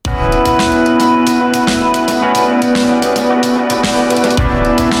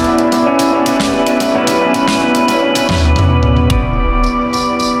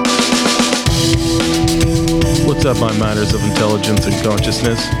up, my minders of intelligence and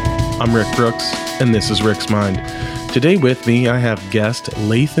consciousness? I'm Rick Brooks, and this is Rick's Mind. Today with me, I have guest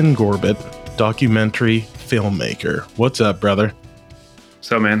Lathan Gorbett, documentary filmmaker. What's up, brother?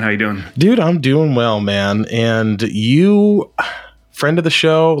 So, man, how you doing? Dude, I'm doing well, man. And you, friend of the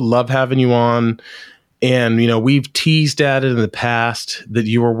show, love having you on. And, you know, we've teased at it in the past that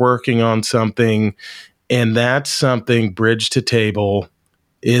you were working on something, and that something, Bridge to Table,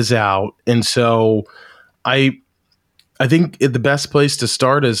 is out. And so I think the best place to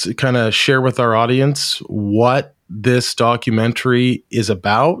start is kind of share with our audience what this documentary is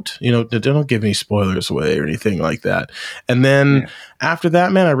about. You know, don't give any spoilers away or anything like that. And then after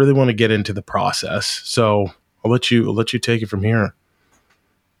that, man, I really want to get into the process. So I'll let you take it from here.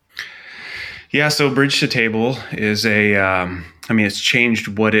 Yeah. So Bridge to Table is it's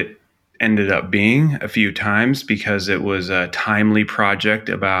changed what it ended up being a few times because it was a timely project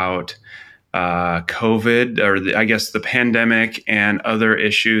about COVID, or the pandemic and other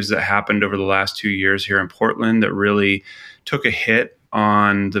issues that happened over the last 2 years here in Portland that really took a hit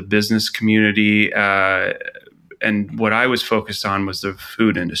on the business community. And what I was focused on was the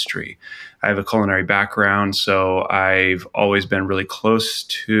food industry. I have a culinary background, so I've always been really close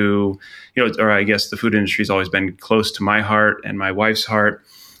to, the food industry has always been close to my heart and my wife's heart.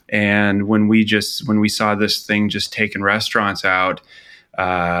 And when we saw this thing just taking restaurants out,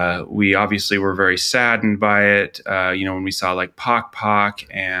 we obviously were very saddened by it. When we saw like Pok Pok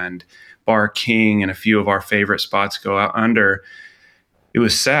and Bar King and a few of our favorite spots go out under, it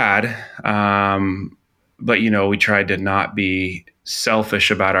was sad. But we tried to not be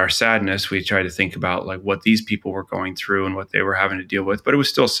selfish about our sadness. We tried to think about like what these people were going through and what they were having to deal with. But it was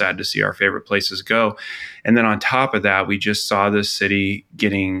still sad to see our favorite places go. And then on top of that, we just saw this city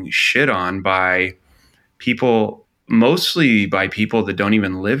getting shit on by people, mostly by people that don't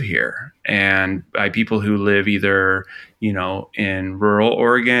even live here, and by people who live either, in rural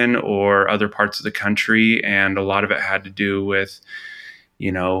Oregon or other parts of the country. And a lot of it had to do with,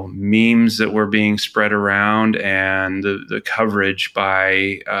 memes that were being spread around and the coverage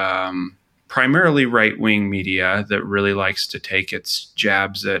by primarily right-wing media that really likes to take its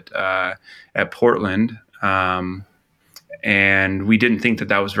jabs at Portland. And we didn't think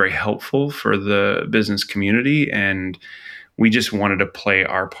that was very helpful for the business community. And we just wanted to play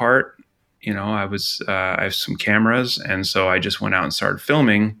our part. I have some cameras. And so I just went out and started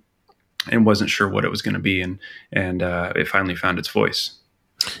filming and wasn't sure what it was going to be. And it finally found its voice.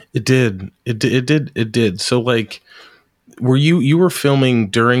 It did. So like, you were filming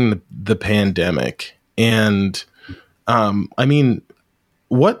during the pandemic, and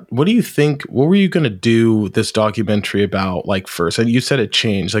what do you think? What were you going to do this documentary about? Like first, and you said it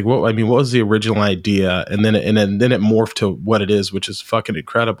changed. Like what was the original idea, and then it morphed to what it is, which is fucking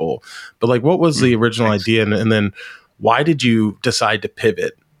incredible. But like, what was the original idea, and then why did you decide to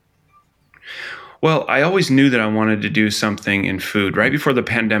pivot? Well, I always knew that I wanted to do something in food. Right before the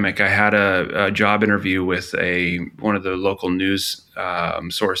pandemic, I had a job interview with one of the local news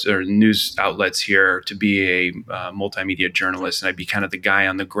source or news outlets here to be a multimedia journalist, and I'd be kind of the guy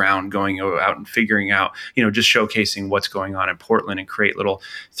on the ground going out and figuring out, just showcasing what's going on in Portland and create little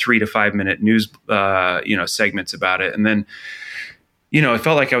 3 to 5 minute news, segments about it, and then. It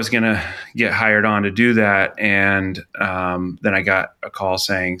felt like I was going to get hired on to do that. And then I got a call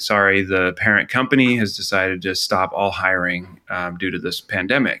saying, sorry, the parent company has decided to stop all hiring due to this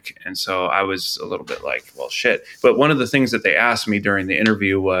pandemic. And so I was a little bit like, well, shit. But one of the things that they asked me during the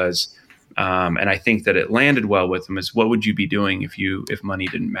interview was, and I think that it landed well with them, is what would you be doing if money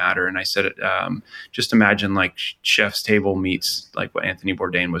didn't matter? And I said, just imagine like Chef's Table meets like what Anthony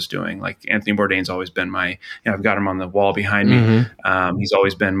Bourdain was doing. Like Anthony Bourdain's always been my, I've got him on the wall behind me. He's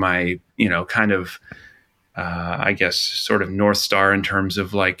always been my, kind of, sort of North Star in terms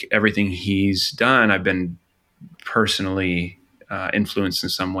of like everything he's done. I've been personally influenced in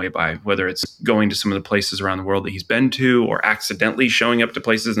some way by, whether it's going to some of the places around the world that he's been to, or accidentally showing up to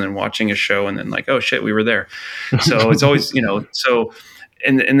places and then watching a show and then like, oh shit, we were there. So it's always,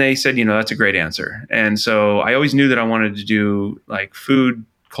 and they said, that's a great answer. And so I always knew that I wanted to do like food,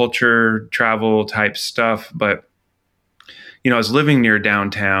 culture, travel type stuff. But, I was living near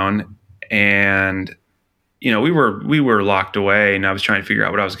downtown, and we were locked away, and I was trying to figure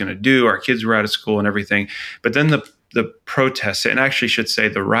out what I was going to do. Our kids were out of school and everything. But then the protests, and actually should say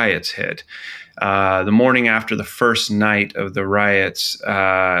the riots hit. The morning after the first night of the riots,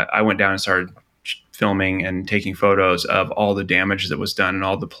 I went down and started filming and taking photos of all the damage that was done and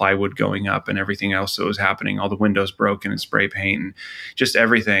all the plywood going up and everything else that was happening, all the windows broken and spray paint and just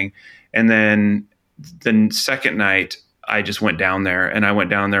everything. And then the second night, I just went down there, and I went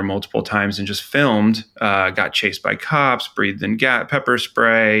down there multiple times and just filmed, got chased by cops, breathed in pepper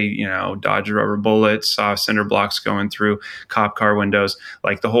spray, dodged rubber bullets, saw cinder blocks going through cop car windows,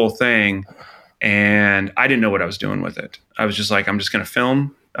 like the whole thing. And I didn't know what I was doing with it. I was just like, I'm just going to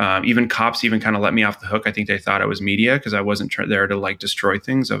film. Even cops even kind of let me off the hook. I think they thought I was media because I wasn't there to like destroy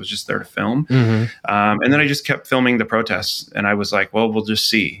things. I was just there to film. Mm-hmm. And then I just kept filming the protests, and I was like, well, we'll just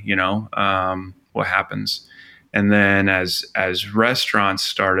see, what happens. And then as restaurants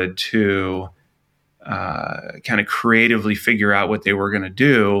started to kind of creatively figure out what they were going to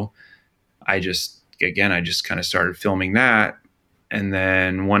do, I just kind of started filming that. And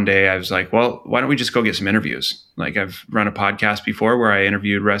then one day I was like, well, why don't we just go get some interviews? Like, I've run a podcast before where I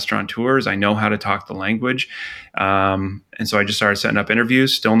interviewed restaurateurs. I know how to talk the language. And so I just started setting up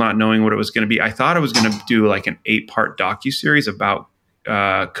interviews, still not knowing what it was going to be. I thought I was going to do like an 8-part docuseries about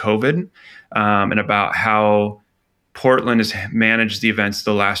COVID and about how Portland has managed the events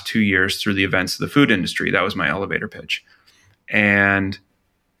the last 2 years through the events of the food industry. That was my elevator pitch. And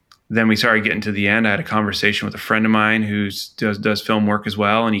then we started getting to the end. I had a conversation with a friend of mine who does film work as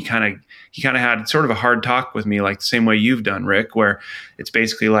well, and he kind of had sort of a hard talk with me, like the same way you've done, Rick, where it's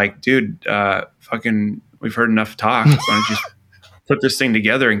basically like, dude, we've heard enough talk. Why don't you just put this thing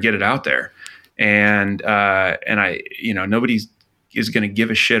together and get it out there? And I, nobody is going to give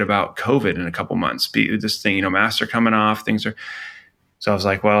a shit about COVID in a couple months. This thing, masks are coming off, things are. So I was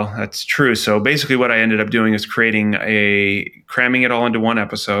like, well, that's true. So basically what I ended up doing is cramming it all into one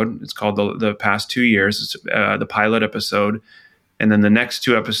episode. It's called the past 2 years. It's the pilot episode. And then the next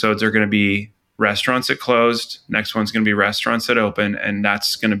 2 episodes are going to be restaurants that closed. Next one's going to be restaurants that open. And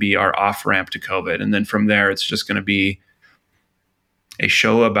that's going to be our off ramp to COVID. And then from there, it's just going to be a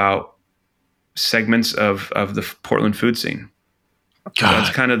show about segments of the Portland food scene. So that's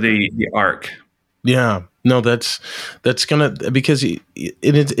kind of the arc. Yeah. No, that's gonna, because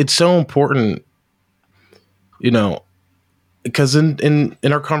it's so important, because in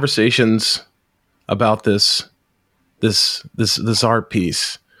our conversations about this art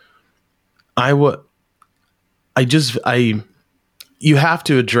piece, you have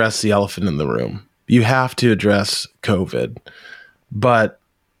to address the elephant in the room. You have to address COVID, but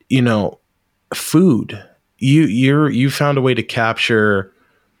food. You found a way to capture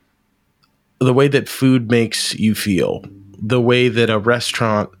the way that food makes you feel, the way that a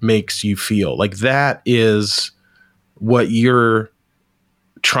restaurant makes you feel. Like, that is what you're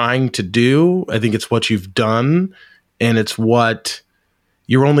trying to do. I think it's what you've done, and it's what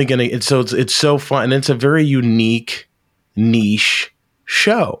you're only going to, it's so fun. And it's a very unique niche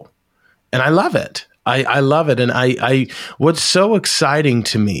show. And I love it. I love it. And what's so exciting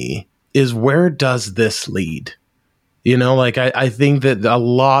to me is, where does this lead? I think that a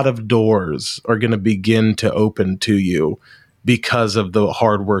lot of doors are going to begin to open to you because of the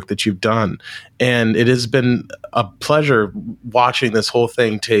hard work that you've done. And it has been a pleasure watching this whole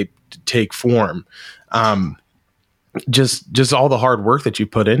thing take form. Just all the hard work that you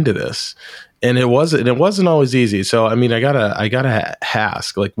put into this. And it wasn't always easy. So, I mean, I gotta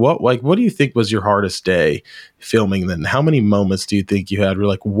ask, what do you think was your hardest day filming then? How many moments do you think you had where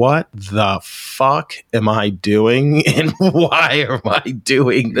like, what the fuck am I doing? And why am I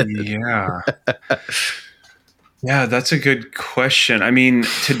doing this? Yeah. Yeah, that's a good question. I mean,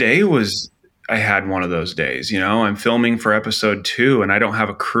 I had one of those days, I'm filming for episode 2 and I don't have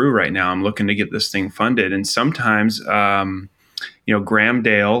a crew right now. I'm looking to get this thing funded. And sometimes, Graham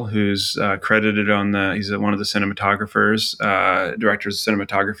Dale, who's credited he's one of the cinematographers, directors of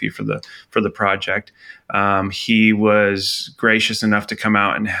cinematography for the project. He was gracious enough to come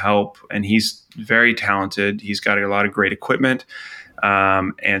out and help, and he's very talented. He's got a lot of great equipment.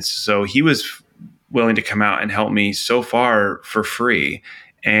 And so he was willing to come out and help me so far for free.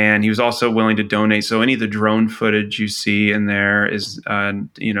 And he was also willing to donate. So any of the drone footage you see in there is,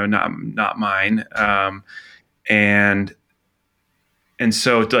 not mine. And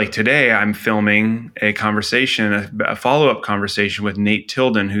so, like, today, I'm filming a follow-up conversation with Nate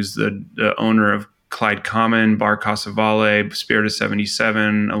Tilden, who's the owner of Clyde Common, Bar Casa Valle, Spirit of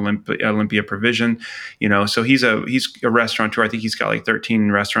 77, Olympia Provision. So he's a restaurateur. I think he's got like 13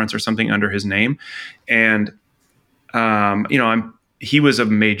 restaurants or something under his name. And he was a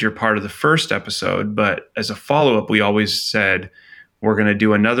major part of the first episode, but as a follow-up, we always said we're going to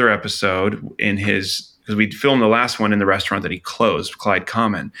do another episode because we filmed the last one in the restaurant that he closed, Clyde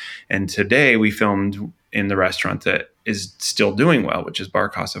Common. And today we filmed in the restaurant that is still doing well, which is Bar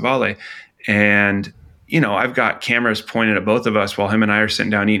Casa Valle. And, I've got cameras pointed at both of us while him and I are sitting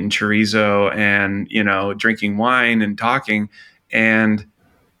down eating chorizo and, drinking wine and talking. And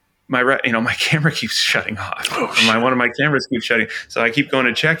my camera keeps shutting off. One of my cameras keeps shutting. So I keep going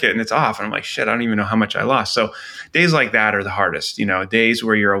to check it and it's off. And I'm like, shit, I don't even know how much I lost. So days like that are the hardest, days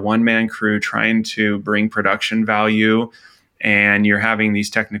where you're a one-man crew trying to bring production value and you're having these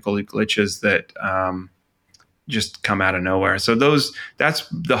technical glitches that just come out of nowhere. So that's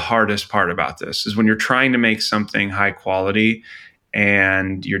the hardest part about this, is when you're trying to make something high quality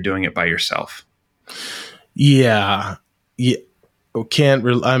and you're doing it by yourself. Yeah. This is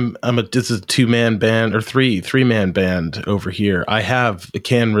a 2-man band or 3-man band over here.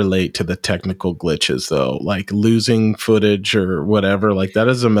 Can relate to the technical glitches though, like losing footage or whatever. Like that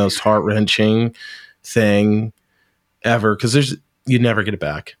is the most heart-wrenching thing ever, because you never get it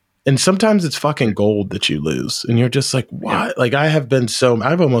back. And sometimes it's fucking gold that you lose and you're just like, what? Yeah. Like I've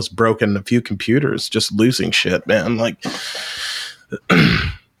almost broken a few computers just losing shit, man. Like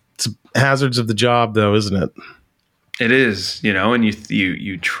it's hazards of the job though, isn't it? It is, and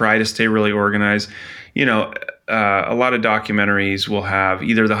you try to stay really organized. A lot of documentaries will have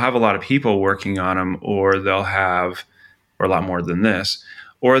they'll have a lot of people working on them, or they'll have, or a lot more than this,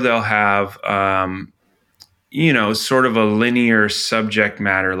 or they'll have, sort of a linear subject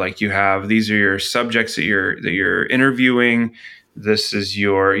matter. Like these are your subjects that you're interviewing. This is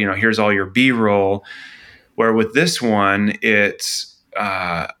your, here's all your B-roll. Where with this one, it's,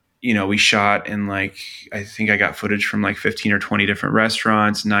 we shot in I think I got footage from 15 or 20 different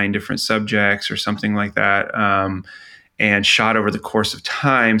restaurants, 9 different subjects or something like that. And shot over the course of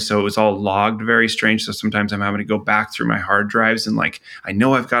time. So it was all logged very strange. So sometimes I'm having to go back through my hard drives and I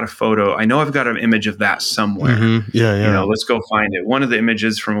know I've got a photo. I know I've got an image of that somewhere. Mm-hmm. Yeah. Let's go find it. One of the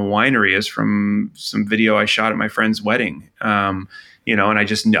images from a winery is from some video I shot at my friend's wedding. And I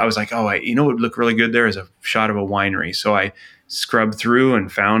was like, what would look really good there is a shot of a winery. So I scrubbed through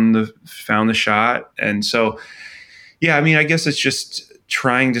and found the shot. And so, yeah, I guess it's just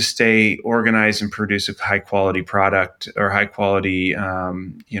trying to stay organized and produce a high quality product or high quality,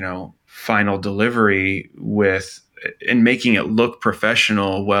 final delivery and making it look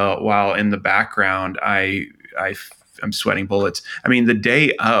professional. While in the background, I'm sweating bullets. The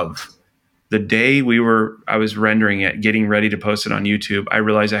day I was rendering it, getting ready to post it on YouTube, I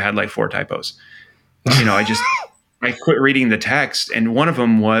realized I had 4 typos. I quit reading the text, and one of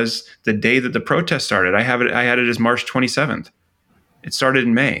them was the day that the protest started. I had it as March 27th. It started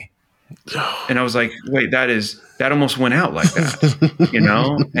in May. And I was like, wait, that almost went out like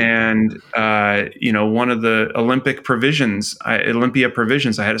that, And, one of the Olympia provisions, I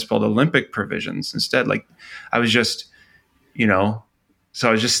had it spelled Olympic provisions instead. I was just, so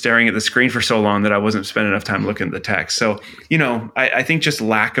I was just staring at the screen for so long that I wasn't spending enough time looking at the text. So, I think just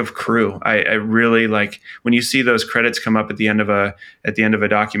lack of crew. I really when you see those credits come up at the end of a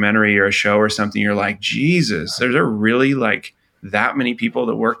documentary or a show or something, you're like, Jesus, there's really that many people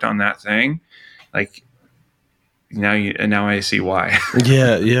that worked on that thing. Now I see why.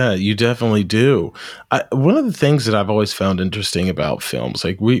 Yeah, you definitely do. One of the things that I've always found interesting about films,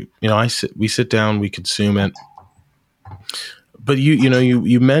 we sit down, we consume it. But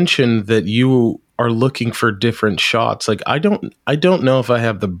you mentioned that you are looking for different shots. I don't know if I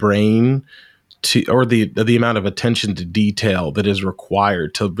have the brain to, or the amount of attention to detail that is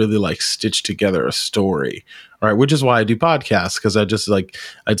required to really stitch together a story. All right, which is why I do podcasts, because I just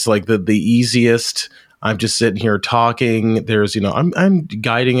it's the easiest. I'm just sitting here talking. There's I'm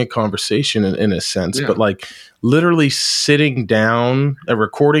guiding a conversation in a sense, yeah. But literally sitting down,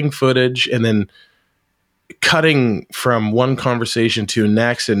 recording footage, and then cutting from one conversation to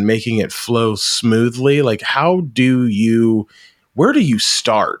next and making it flow smoothly. Where do you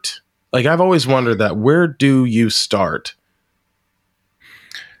start? I've always wondered that. Where do you start?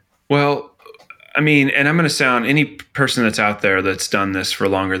 Well, and I'm going to sound, any person that's out there that's done this for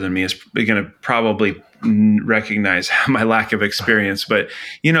longer than me is going to probably recognize my lack of experience. But,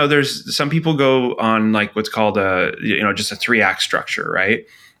 there's some people go on what's called just a 3-act structure, right?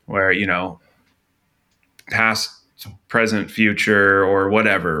 Where, past, present, future, or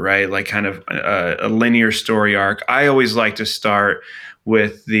whatever, right? Kind of a linear story arc. I always like to start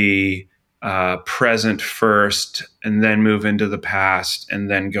with the present first, and then move into the past, and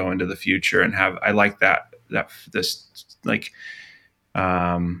then go into the future, and I like the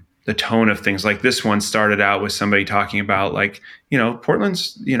tone of things. This one started out with somebody talking about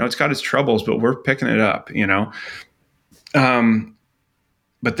Portland's, it's got its troubles, but we're picking it up,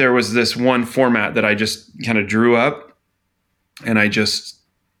 but there was this one format that I just kind of drew up, and I just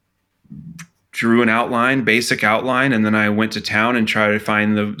drew an outline, basic outline, and then I went to town and tried to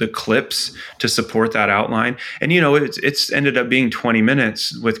find the clips to support that outline. And it's ended up being 20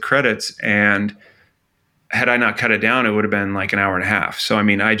 minutes with credits, and had I not cut it down, it would have been like an hour and a half. So, I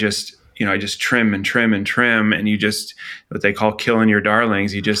mean, I just trim and trim and trim, and you just, what they call killing your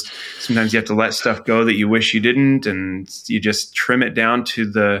darlings. Sometimes you have to let stuff go that you wish you didn't. And you just trim it down to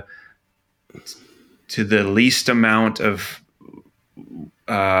the least amount of,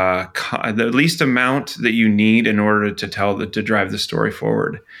 the least amount that you need in order to drive the story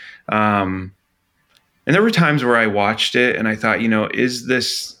forward. And there were times where I watched it and I thought, is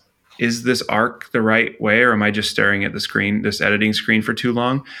this arc the right way, or am I just staring at the screen, this editing screen, for too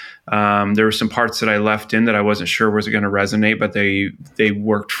long? There were some parts that I left in that I wasn't sure was going to resonate, but they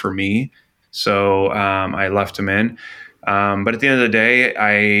worked for me. So I left them in. But at the end of the day,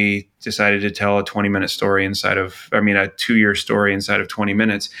 I decided to tell a 20-minute story a 2-year story inside of 20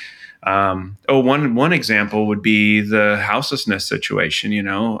 minutes. One example would be the houselessness situation,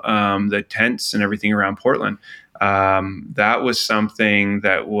 the tents and everything around Portland. That was something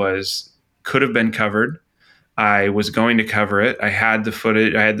that could have been covered. I was going to cover it. I had the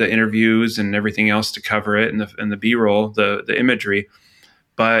footage, I had the interviews and everything else to cover it, and the B-roll, the imagery.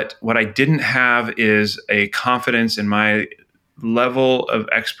 But what I didn't have is a confidence in my level of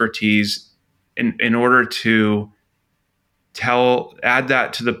expertise in order to add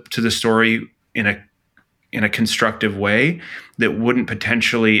that to the story in a constructive way that wouldn't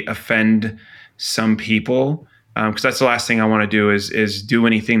potentially offend some people. Because that's the last thing I want to do is do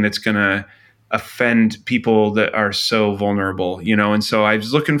anything that's going to offend people that are so vulnerable, And so I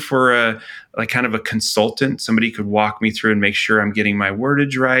was looking for a kind of a consultant, somebody who could walk me through and make sure I'm getting my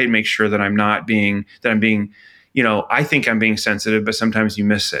wordage right, make sure that I'm being, I think I'm being sensitive, but sometimes you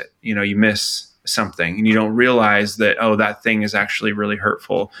miss it. You miss something and you don't realize that, that thing is actually really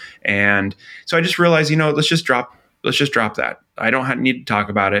hurtful. And so I just realized, let's just drop that. I don't need to talk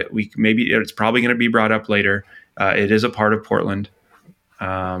about it. It's probably going to be brought up later. It is a part of Portland.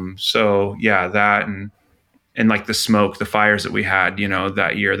 So yeah, that and like the smoke, the fires that we had,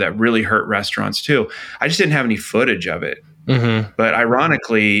 that year, that really hurt restaurants too. I just didn't have any footage of it. Mm-hmm. But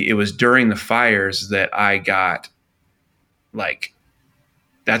ironically, it was during the fires that I got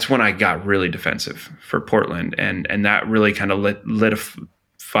that's when I got really defensive for Portland. And that really kind of lit a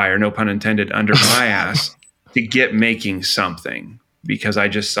fire, no pun intended, under my ass to get making something, because I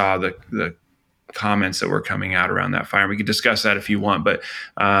just saw the comments that were coming out around that fire. And we could discuss that if you want. But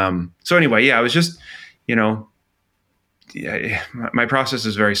so anyway, yeah, I was just, my process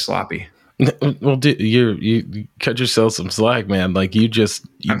is very sloppy. Well, you cut yourself some slack, man. Like you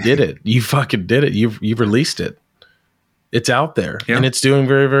did it. You fucking did it. You've released it. It's out there, yeah. And it's doing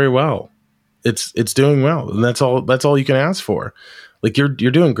very, very well. It's doing well, and that's all you can ask for. Like you're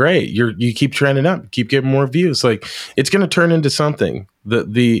doing great. You keep trending up, keep getting more views. Like it's going to turn into something.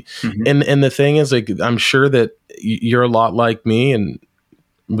 Mm-hmm. and the thing is, like, I'm sure that you're a lot like me,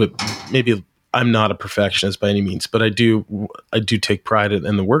 but maybe I'm not a perfectionist by any means, but I do take pride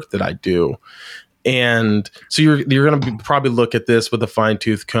in the work that I do. And so you're going to probably look at this with a fine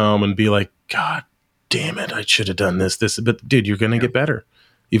tooth comb and be like, God damn it, I should have done this. But dude, you're going to get better.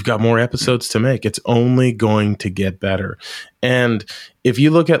 You've got more episodes to make. It's only going to get better. And if you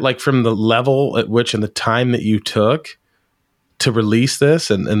look at from the level at which and the time that you took to release this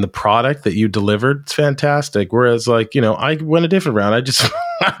and the product that you delivered, it's fantastic. Whereas I went a different route. I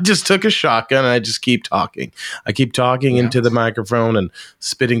just took a shotgun and I just keep talking. I keep talking into the microphone and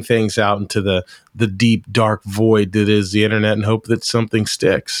spitting things out into the deep, dark void that is the internet, and hope that something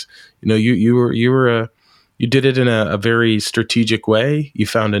sticks. You did it in a very strategic way. You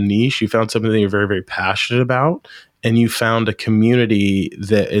found a niche. You found something that you're very, very passionate about, and you found a community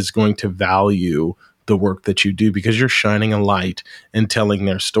that is going to value the work that you do because you're shining a light and telling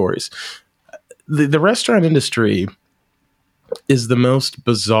their stories. The restaurant industry is the most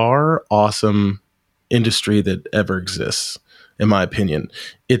bizarre, awesome industry that ever exists, in my opinion.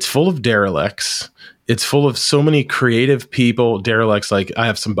 It's full of derelicts. It's full of so many creative people. Derelicts, like I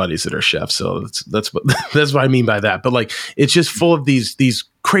have some buddies that are chefs, so that's what I mean by that. But it's just full of these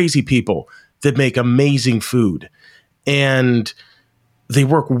crazy people that make amazing food, and they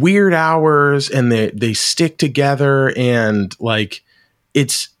work weird hours, and they stick together, and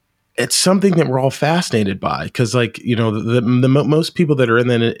it's something that we're all fascinated by, because the most people that are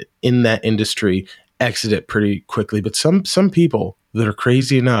in that industry exit it pretty quickly, but some people that are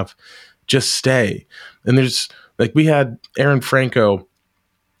crazy enough just stay. And there's we had Aaron Franco,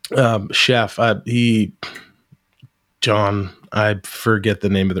 chef. John, I forget the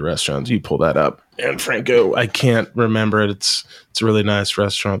name of the restaurant. You pull that up. Aaron Franco, I can't remember it. It's a really nice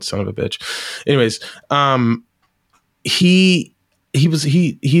restaurant, son of a bitch. Anyways, he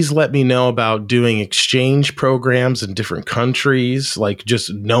he's let me know about doing exchange programs in different countries, like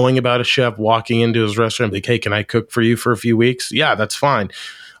just knowing about a chef walking into his restaurant, like, hey, can I cook for you for a few weeks? Yeah, that's fine.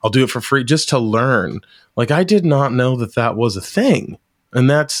 I'll do it for free just to learn. Like, I did not know that was a thing. And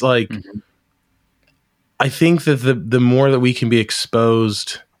that's like, I think that the more that we can be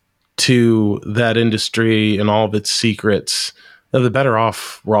exposed to that industry and all of its secrets, the better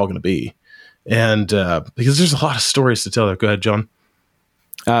off we're all going to be. And because there's a lot of stories to tell there. Go ahead, John.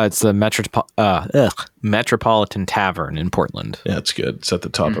 It's the Metropolitan Tavern in Portland. Yeah, it's good. It's at the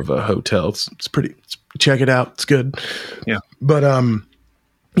top of a hotel. It's pretty. Check it out. It's good. Yeah. But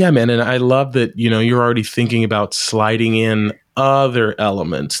yeah, man, and I love that. You're already thinking about sliding in other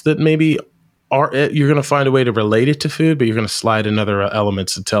elements that maybe you're going to find a way to relate it to food, but you're going to slide in other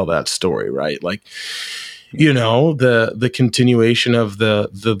elements to tell that story, right? Like, the continuation of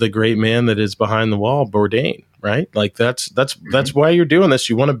the great man that is behind the wall, Bourdain. Right? Like that's why you're doing this.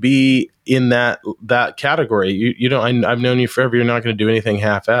 You want to be in that category. I've known you forever. You're not going to do anything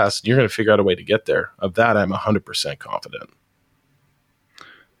half-assed. You're going to figure out a way to get there. Of that, I'm 100% confident.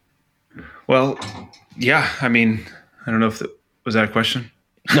 Well, yeah. I mean, I don't know if was that a question?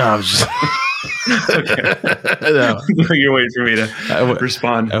 No, I was just okay. No. You're waiting for me to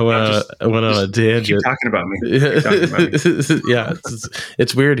respond. I went on a tangent. Keep talking about me. Yeah,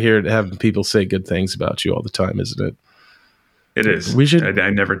 it's weird here to have people say good things about you all the time, isn't it? It is. We should. I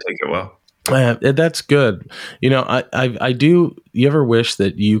never take it well. That's good. I do. You ever wish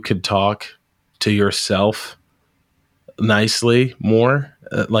that you could talk to yourself nicely more?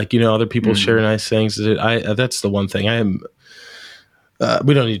 Other people share nice things. That's the one thing I am.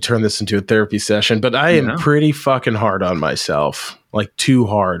 We don't need to turn this into a therapy session, but I am pretty fucking hard on myself, like too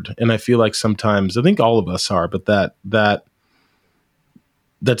hard. And I feel like sometimes, I think all of us are, but that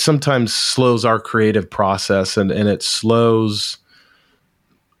sometimes slows our creative process and it slows.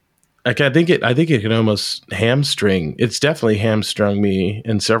 Like, I think it can almost hamstring. It's definitely hamstrung me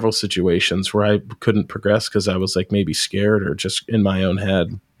in several situations where I couldn't progress because I was like maybe scared or just in my own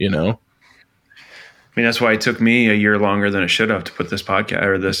head, I mean, that's why it took me a year longer than it should have to put this podcast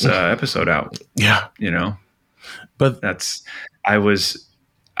or this episode out. Yeah. But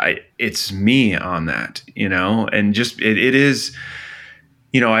it's me on that, and just, it is,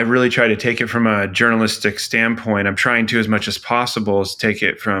 I really try to take it from a journalistic standpoint. I'm trying to, as much as possible, is take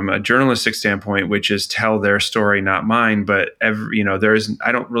it from a journalistic standpoint, which is tell their story, not mine. But I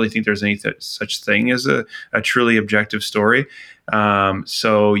don't really think there's any such thing as a truly objective story.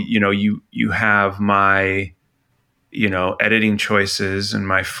 So, you have my, editing choices and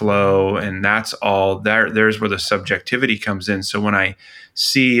my flow, and that's all there. There's where the subjectivity comes in. So when I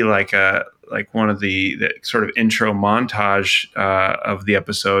see like one of the sort of intro montage, of the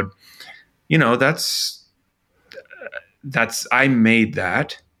episode, that's I made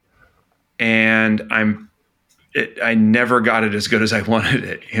that, and I never got it as good as I wanted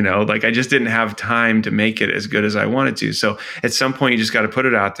it, like I just didn't have time to make it as good as I wanted to. So at some point you just got to put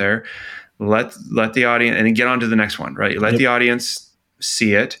it out there, let the audience, and then get on to the next one, right? Let the audience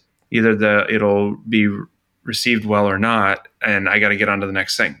see it, either it'll be received well or not. And I got to get on to the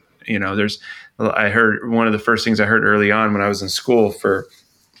next thing. I heard one of the first things I heard early on when I was in school for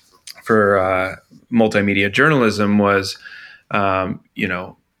multimedia journalism was,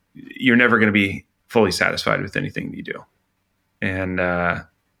 you're never going to be fully satisfied with anything you do. I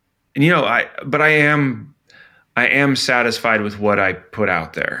am satisfied with what I put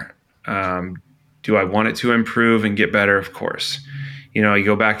out there. Do I want it to improve and get better? Of course. You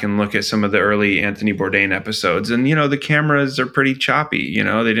go back and look at some of the early Anthony Bourdain episodes, and, the cameras are pretty choppy.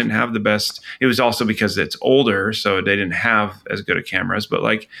 They didn't have the best. It was also because it's older, so they didn't have as good of cameras. But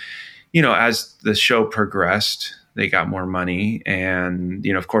as the show progressed, they got more money. And,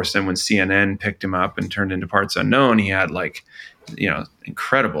 of course, then when CNN picked him up and turned into Parts Unknown, he had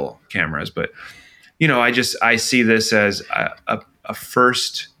incredible cameras. But, I see this as a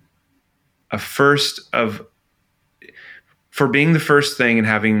first of, for being the first thing and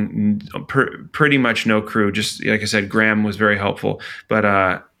having pretty much no crew. Just like I said, Graham was very helpful, but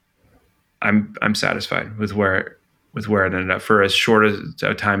I'm satisfied with where it ended up. For as short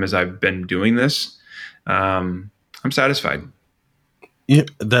a time as I've been doing this, I'm satisfied. Yeah,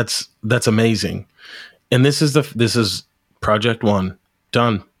 that's amazing. And this is project 1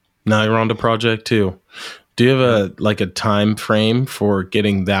 done. Now you're on to project 2. Do you have a time frame for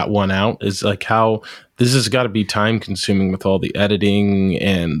getting that one out? Is how this has got to be time consuming with all the editing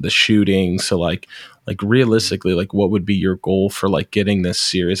and the shooting. So like realistically, what would be your goal for getting this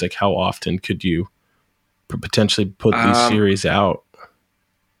series? How often could you potentially put these series out?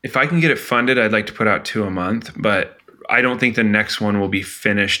 If I can get it funded, I'd like to put out 2 a month, but I don't think the next one will be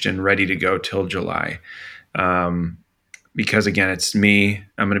finished and ready to go till July. Because again, it's me.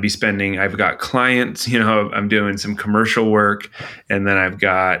 I'm going to be I've got clients, I'm doing some commercial work, and then I've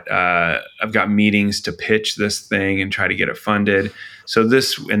got meetings to pitch this thing and try to get it funded. So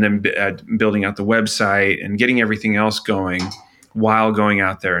and then building out the website and getting everything else going while going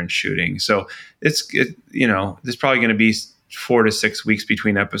out there and shooting. So there's probably going to be 4 to 6 weeks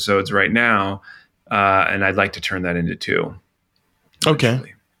between episodes right now. And I'd like to turn that into 2. Okay.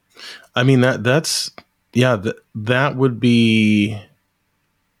 Eventually. I mean, that would be,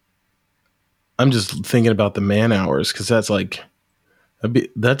 I'm just thinking about the man hours, because that's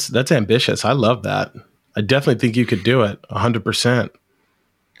ambitious. I love that. I definitely think you could do it 100%.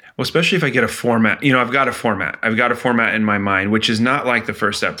 Well, especially if I get a format. I've got a format in my mind, which is not like the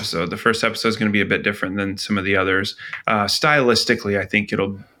first episode. The first episode is going to be a bit different than some of the others. Stylistically, I think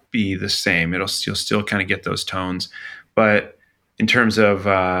it'll be the same. You'll still kind of get those tones, but in terms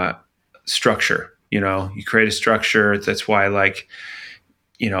of structure, you create a structure. That's why,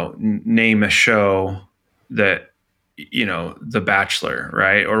 name a show that, The Bachelor,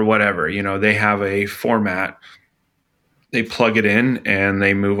 right? Or whatever, they have a format, they plug it in and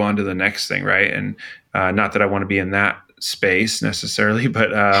they move on to the next thing. Right. And not that I want to be in that space necessarily,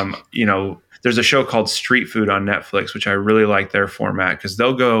 but, there's a show called Street Food on Netflix, which I really like their format, because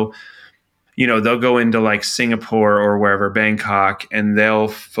they'll go into like Singapore or wherever, Bangkok, and they'll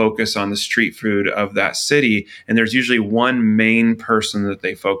focus on the street food of that city. And there's usually one main person that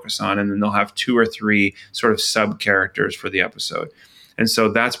they focus on, and then they'll have 2 or 3 sort of sub characters for the episode. And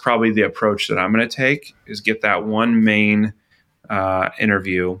so that's probably the approach that I'm going to take, is get that one main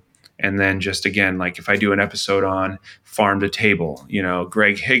interview. And then just, again, like if I do an episode on farm to table,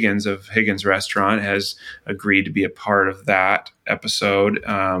 Greg Higgins of Higgins Restaurant has agreed to be a part of that episode.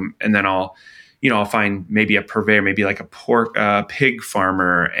 And then I'll find maybe a purveyor, maybe like a pig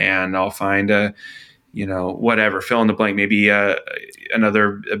farmer, and I'll find whatever, fill in the blank, maybe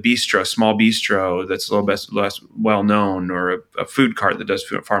another bistro, small bistro that's a little bit less well known, or a food cart that does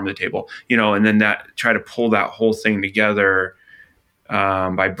farm to table, and then try to pull that whole thing together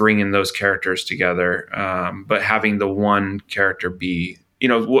by bringing those characters together, but having the one character be,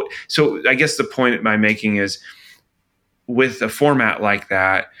 so I guess the point I'm making is, with a format like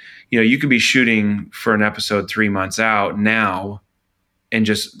that, you could be shooting for an episode 3 months out now, and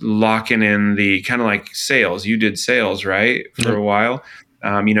just locking in the kind of like sales. You did sales, right? For a while.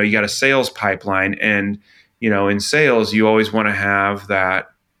 You got a sales pipeline, and, in sales, you always want to have that,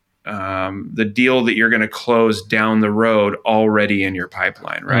 the deal that you're going to close down the road already in your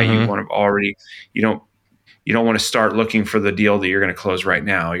pipeline, right? Mm-hmm. You want to already, you don't want to start looking for the deal that you're going to close right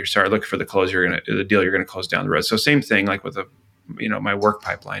now. You start looking for the deal you're going to close down the road. So same thing, like with my work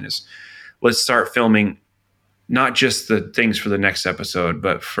pipeline is, let's start filming not just the things for the next episode,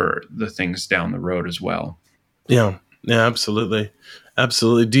 but for the things down the road as well. Yeah, absolutely.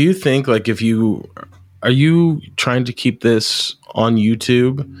 Absolutely. Do you think, like, are you trying to keep this on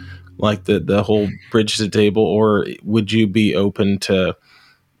YouTube, like the whole Bridge to Table, or would you be open to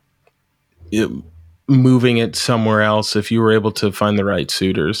moving it somewhere else if you were able to find the right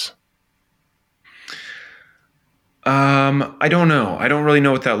suitors? I don't know. I don't really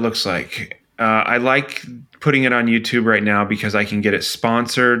know what that looks like. I like putting it on YouTube right now because I can get it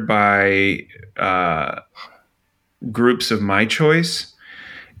sponsored by groups of my choice,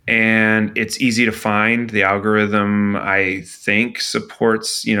 and it's easy to find. The algorithm, I think,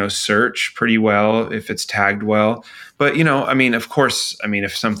 supports, search pretty well if it's tagged well. But, of course,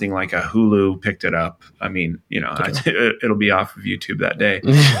 if something like a Hulu picked it up, it'll be off of YouTube that day.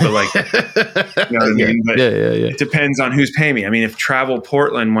 But you know what I mean? But it depends on who's paying me. If Travel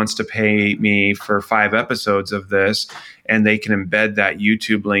Portland wants to pay me for 5 episodes of this, and they can embed that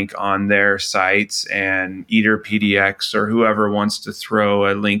YouTube link on their sites, and Eater PDX or whoever wants to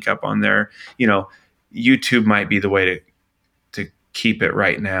throw a link up on there, YouTube might be the way to keep it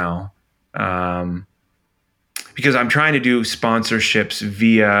right now. Because I'm trying to do sponsorships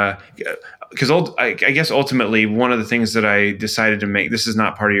because I guess ultimately one of the things that I decided to make, this is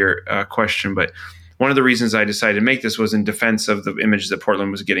not part of your question, but one of the reasons I decided to make this was in defense of the images that Portland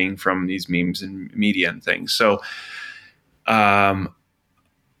was getting from these memes and media and things. So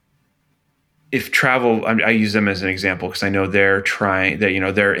if Travel, I use them as an example because I know they're trying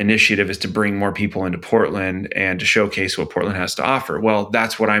that, their initiative is to bring more people into Portland and to showcase what Portland has to offer. Well,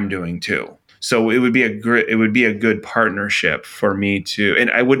 that's what I'm doing too. So it would be a good partnership for me and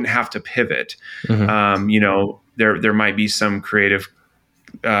I wouldn't have to pivot. Mm-hmm. There might be some creative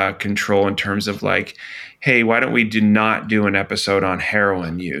control in terms of like, hey, why don't we not do an episode on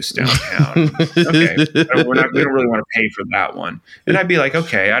heroin use downtown? Okay, we don't really want to pay for that one. And I'd be like,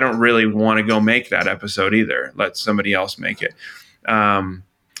 okay, I don't really want to go make that episode either. Let somebody else make it.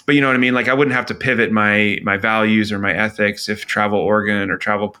 But you know what I mean? Like I wouldn't have to pivot my values or my ethics if Travel Oregon or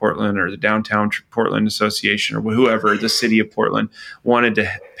Travel Portland or the Downtown Portland Association or whoever, the city of Portland, wanted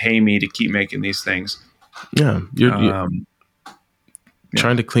to pay me to keep making these things. Yeah, you're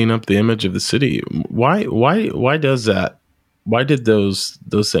trying to clean up the image of the city. Why does that? Why did those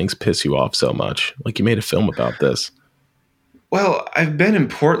things piss you off so much? Like you made a film about this. Well, I've been in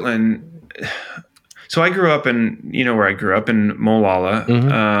Portland. So I grew up in, where I grew up in Molalla,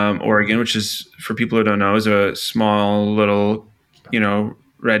 Oregon, which is, for people who don't know, is a small little,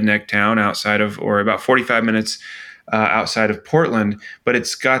 redneck town or about 45 minutes outside of Portland. But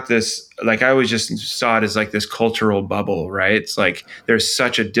it's got this, like, I always just saw it as like this cultural bubble, right? It's like there's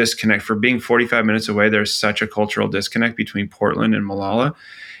such a disconnect. For being 45 minutes away, there's such a cultural disconnect between Portland and Molalla.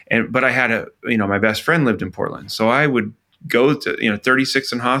 But I had my best friend lived in Portland. So I would go to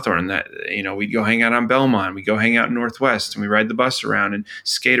 36 and Hawthorne, that we'd go hang out on Belmont, we go hang out in Northwest, and we ride the bus around and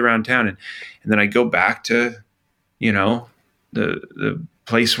skate around town, and then I go back to the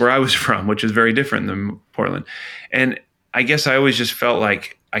place where I was from, which is very different than Portland. And I guess I always just felt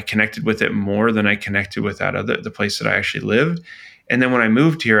like I connected with it more than I connected with the place that I actually lived. And then when I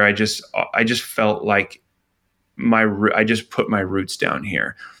moved here, I just felt like I just put my roots down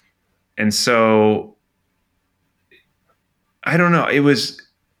here. And so I don't know. It was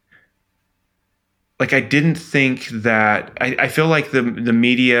like I didn't think that. I feel like the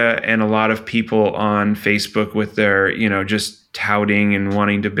media and a lot of people on Facebook with their just touting and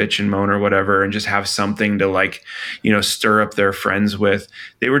wanting to bitch and moan or whatever, and just have something to like stir up their friends with.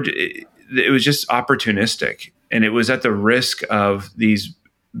 It was just opportunistic, and it was at the risk of these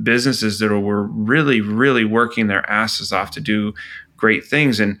businesses that were really, really working their asses off to do great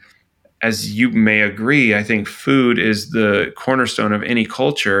things. And as you may agree, I think food is the cornerstone of any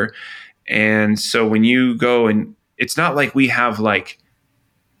culture. And so when you go, and it's not like we have like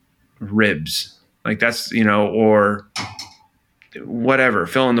ribs, like that's, or whatever,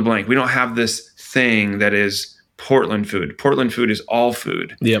 fill in the blank. We don't have this thing that is Portland food. Portland food is all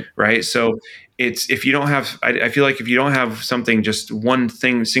food. Yep. Right. So if you don't have, I feel like if you don't have something, just one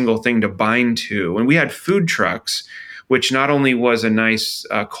thing, single thing to bind to, and we had food trucks, which not only was a nice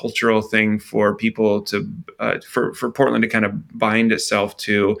cultural thing for people to, for Portland to kind of bind itself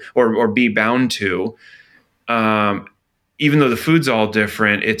to or be bound to, even though the food's all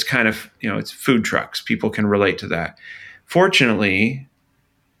different, it's kind of, it's food trucks. People can relate to that. Fortunately,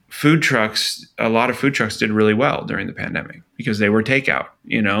 a lot of food trucks did really well during the pandemic because they were takeout,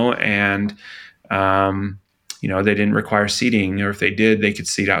 and, they didn't require seating, or if they did, they could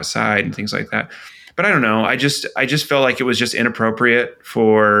seat outside and things like that. But I don't know. I just felt like it was just inappropriate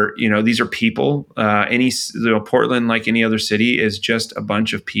for, these are people. Portland, like any other city, is just a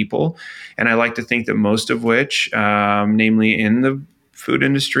bunch of people. And I like to think that most of which, namely in the food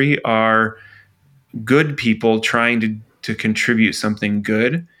industry, are good people trying to contribute something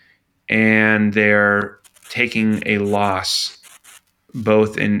good. And they're taking a loss,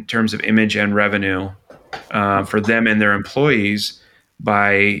 both in terms of image and revenue, for them and their employees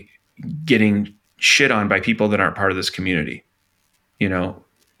by getting shit on by people that aren't part of this community.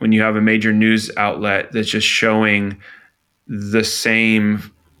 When you have a major news outlet that's just showing the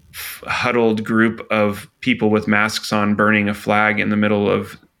same huddled group of people with masks on burning a flag in the middle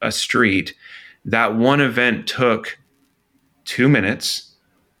of a street, that one event took 2 minutes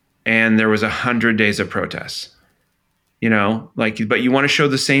and there was 100 days of protests. But you want to show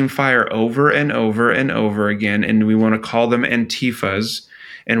the same fire over and over and over again, and we want to call them Antifas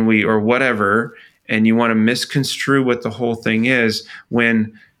or whatever, and you want to misconstrue what the whole thing is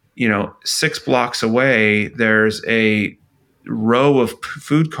when, 6 blocks away, there's a row of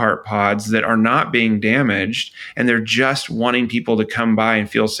food cart pods that are not being damaged, and they're just wanting people to come by and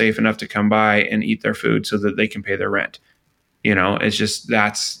feel safe enough to come by and eat their food so that they can pay their rent. It's just,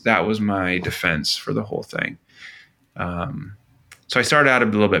 that was my defense for the whole thing. So I started out a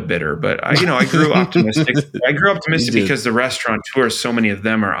little bit bitter, but I grew optimistic. I grew optimistic because the restaurateurs, so many of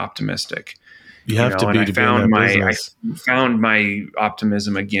them are optimistic. You have to be. And I found my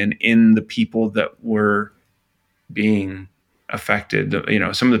optimism again in the people that were being affected.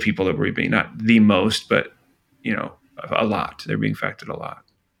 Some of the people that were being, not the most, but a lot. They're being affected a lot.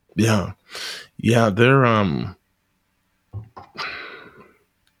 Yeah, they're. I'm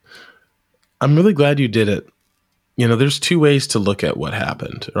really glad you did it. There's 2 ways to look at what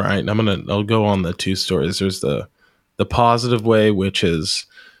happened, right? I'll go on the 2 stories. There's the positive way, which is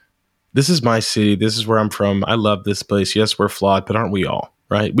this is my city. This is where I'm from. I love this place. Yes, we're flawed, but aren't we all?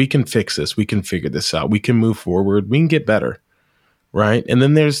 Right? We can fix this. We can figure this out. We can move forward. We can get better. Right? And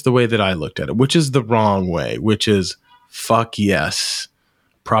then there's the way that I looked at it, which is the wrong way, which is fuck yes.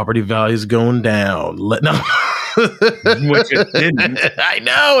 Property values going down. No. Which it didn't. I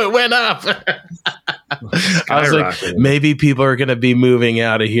know it went up. I was like, maybe people are going to be moving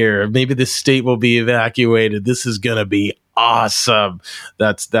out of here. Maybe the state will be evacuated. This is going to be awesome.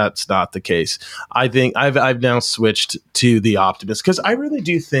 That's not the case. I think I've now switched to the optimist because I really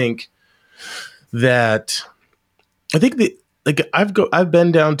do think that I've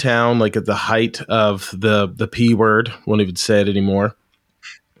been downtown like at the height of the P word. Won't even say it anymore.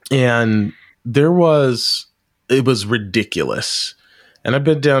 And it was ridiculous. And I've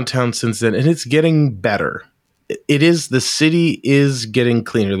been downtown since then, and it's getting better. The city is getting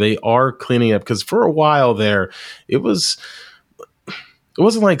cleaner. They are cleaning up because for a while there, it wasn't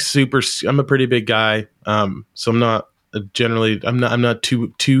like super. I'm a pretty big guy, so I'm not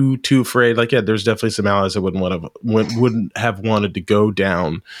too afraid. Like, yeah, there's definitely some alleys I wouldn't have wanted to go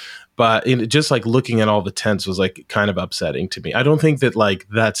down. But just like looking at all the tents was like kind of upsetting to me. I don't think that like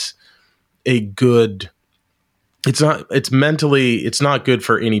that's a good. It's not good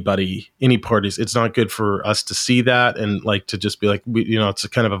for anybody, any parties. It's not good for us to see that and like to just be like, it's a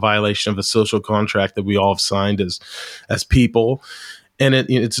kind of a violation of a social contract that we all have signed as people. And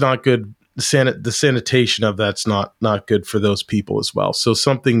it's not good. The sanitation of that's not good for those people as well. So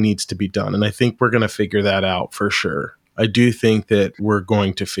something needs to be done. And I think we're going to figure that out for sure. I do think that we're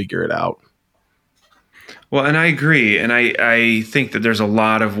going to figure it out. Well, and I agree. And I think that there's a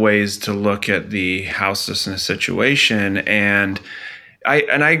lot of ways to look at the houselessness situation. And I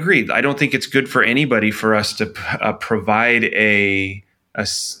agree. I don't think it's good for anybody for us to provide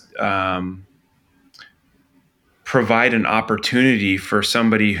provide an opportunity for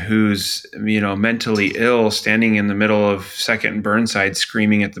somebody who's, mentally ill standing in the middle of 2nd and Burnside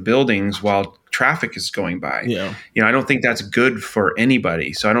screaming at the buildings while traffic is going by. Yeah. I don't think that's good for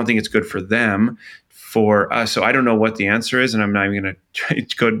anybody. So I don't think it's good for them. For us, so I don't know what the answer is, and I'm not even going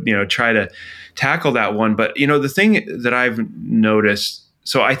to try to tackle that one. But the thing that I've noticed,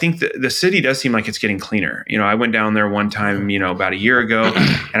 so I think the city does seem like it's getting cleaner. I went down there one time, about a year ago,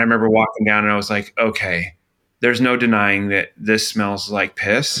 and I remember walking down, and I was like, okay, there's no denying that this smells like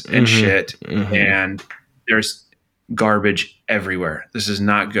piss and shit, and there's garbage everywhere. This is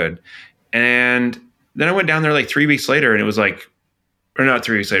not good. And then I went down there like 3 weeks later, and it was like, or not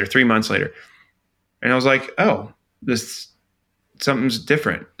 3 weeks later, 3 months later. And I was like, oh, something's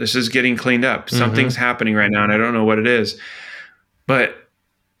different. This is getting cleaned up. Something's happening right now, and I don't know what it is. But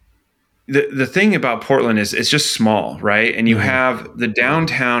the thing about Portland is it's just small, right? And you have the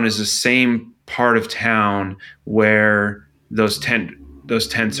downtown is the same part of town where those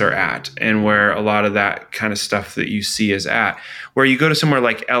tents are at, and where a lot of that kind of stuff that you see is at. Where you go to somewhere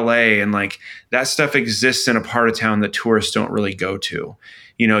like LA, and like that stuff exists in a part of town that tourists don't really go to.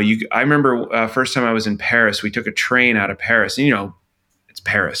 I remember first time I was in Paris, we took a train out of Paris. And, it's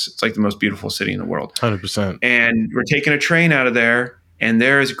Paris. It's like the most beautiful city in the world. 100%. And we're taking a train out of there, and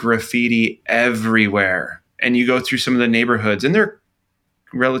there's graffiti everywhere. And you go through some of the neighborhoods, and they're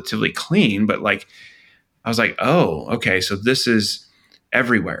relatively clean, but like, I was like, oh, okay, so this is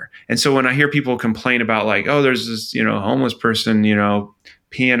everywhere. And so when I hear people complain about like, oh, there's this, homeless person,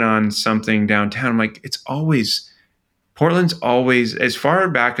 peeing on something downtown, I'm like, Portland's always, as far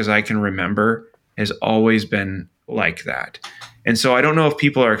back as I can remember, has always been like that. And so I don't know if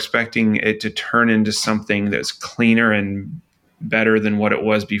people are expecting it to turn into something that's cleaner and better than what it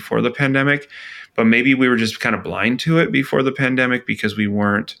was before the pandemic. But maybe we were just kind of blind to it before the pandemic because we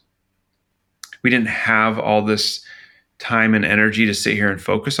didn't have all this time and energy to sit here and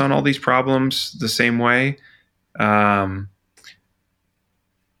focus on all these problems the same way. But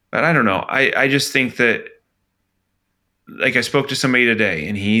I don't know. I just think that, like, I spoke to somebody today,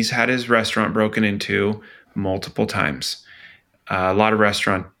 and he's had his restaurant broken into multiple times. A lot of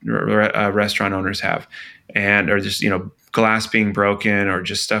restaurant owners have, or just, glass being broken, or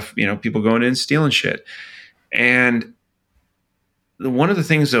just stuff, people going in and stealing shit. And one of the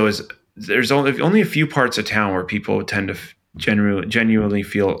things though is there's only a few parts of town where people tend to genuinely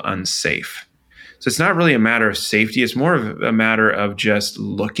feel unsafe. So it's not really a matter of safety. It's more of a matter of just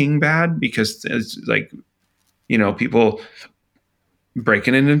looking bad, because it's like, people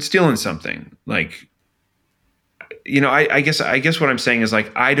breaking in and stealing something. Like, I guess what I'm saying is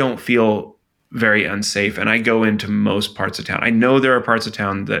like, I don't feel very unsafe, and I go into most parts of town. I know there are parts of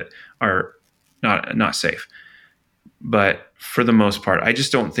town that are not safe, but for the most part, I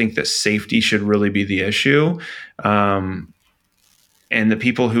just don't think that safety should really be the issue. and the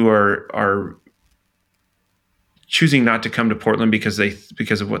people who are choosing not to come to Portland because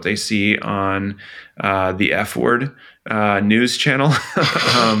of what they see on the F word news channel,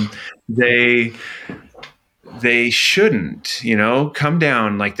 they shouldn't, come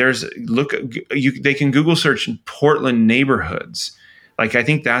down. Like they can Google search Portland neighborhoods. Like, I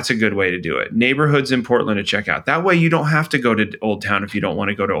think that's a good way to do it. Neighborhoods in Portland to check out. That way you don't have to go to Old Town if you don't want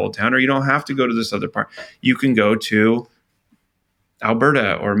to go to Old Town, or you don't have to go to this other part. You can go to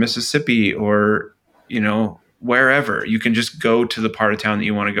Alberta or Mississippi or, wherever. You can just go to the part of town that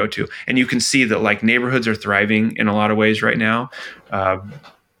you want to go to. And you can see that like neighborhoods are thriving in a lot of ways right now. I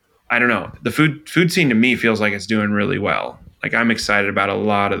don't know. The food scene to me feels like it's doing really well. Like, I'm excited about a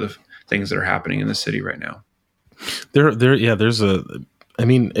lot of the things that are happening in the city right now.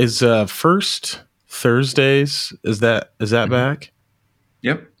 Is First Thursdays, is that back?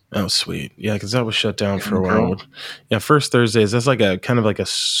 Yep. Oh, sweet. Yeah, because that was shut down for a while. Yeah, First Thursdays, that's like a kind of like a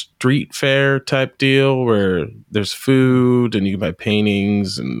street fair type deal where there's food and you can buy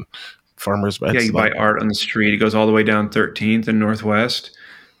paintings and farmers. Yeah, you buy art on the street. It goes all the way down 13th and Northwest.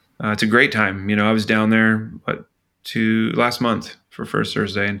 It's a great time. I was down there last month for First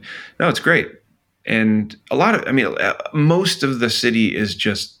Thursday, and no, it's great. And most of the city is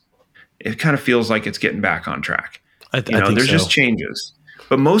just, it kind of feels like it's getting back on track. I think there's just changes.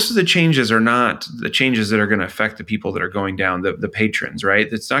 But most of the changes are not the changes that are going to affect the people that are going down, the patrons, right?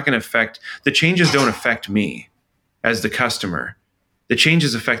 It's not going to affect, the changes don't affect me as the customer. The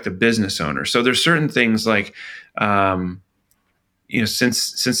changes affect the business owner. So there's certain things like,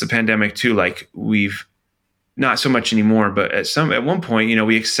 since the pandemic too, like we've not so much anymore, but at one point,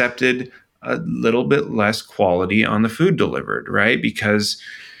 we accepted a little bit less quality on the food delivered, right? Because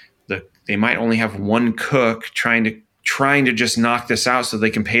they might only have one cook trying to just knock this out so they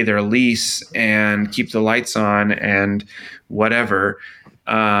can pay their lease and keep the lights on and whatever.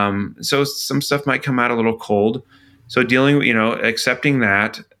 So some stuff might come out a little cold. So accepting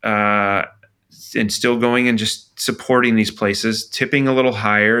that, and still going and just supporting these places, tipping a little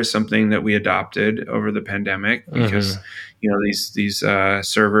higher is something that we adopted over the pandemic because, these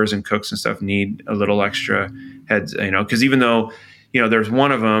servers and cooks and stuff need a little extra heads, because even though, there's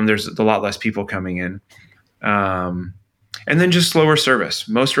one of them, there's a lot less people coming in. And then just slower service.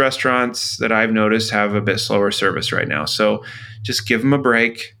 Most restaurants that I've noticed have a bit slower service right now. So just give them a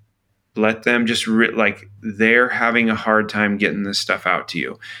break. Let them just they're having a hard time getting this stuff out to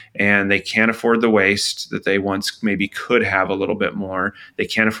you, and they can't afford the waste that they once maybe could have a little bit more. They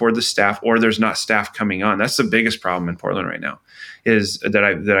can't afford the staff, or there's not staff coming on. That's the biggest problem in Portland right now, is that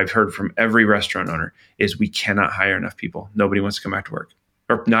I've heard from every restaurant owner is we cannot hire enough people. Nobody wants to come back to work,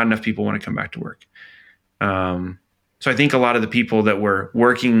 or not enough people want to come back to work. So I think a lot of the people that were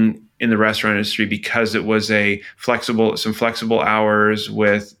working in the restaurant industry, because it was some flexible hours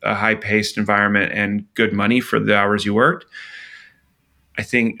with a high-paced environment and good money for the hours you worked, I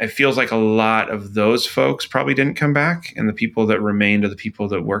think it feels like a lot of those folks probably didn't come back, and the people that remained are the people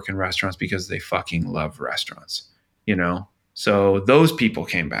that work in restaurants because they fucking love restaurants, So those people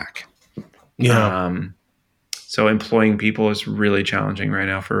came back. Yeah. So employing people is really challenging right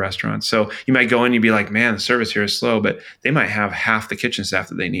now for restaurants. So you might go in, you'd be like, man, the service here is slow, but they might have half the kitchen staff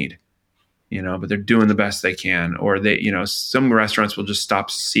that they need, but they're doing the best they can. Or some restaurants will just stop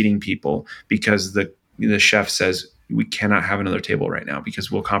seating people because the chef says, we cannot have another table right now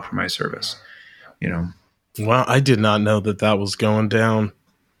because we'll compromise service, Wow, I did not know that was going down.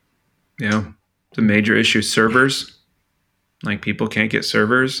 Yeah, it's a major issue. Servers, like people can't get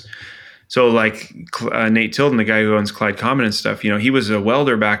servers. So like Nate Tilden, the guy who owns Clyde Common and stuff, he was a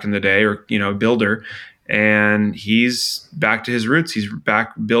welder back in the day, or, builder, and he's back to his roots. He's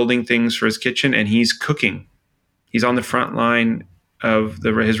back building things for his kitchen, and he's cooking. He's on the front line of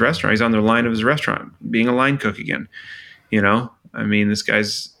his restaurant. He's on the line of his restaurant, being a line cook again. This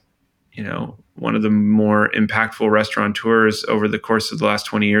guy's, one of the more impactful restaurateurs over the course of the last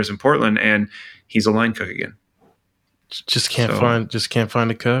 20 years in Portland, and he's a line cook again. Just can't find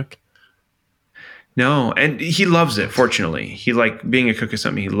a cook. No, and he loves it. Fortunately, he being a cook is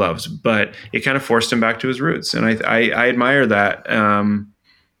something he loves, but it kind of forced him back to his roots, and I admire that.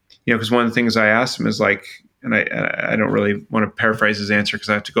 Because one of the things I asked him is like, and I don't really want to paraphrase his answer because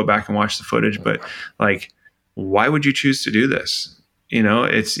I have to go back and watch the footage, but like, why would you choose to do this?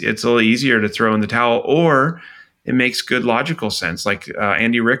 It's a little easier to throw in the towel, or it makes good logical sense. Like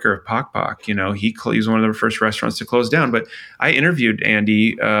Andy Ricker of Pok Pok, he was one of the first restaurants to close down. But I interviewed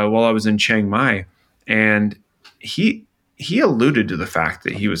Andy while I was in Chiang Mai. And he alluded to the fact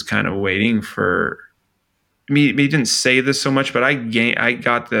that he was kind of waiting for me. He didn't say this so much, but I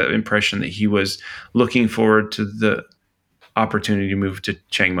got the impression that he was looking forward to opportunity to move to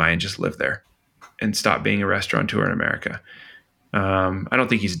Chiang Mai and just live there and stop being a restaurateur in America. I don't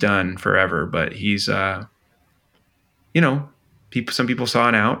think he's done forever, but he's, some people saw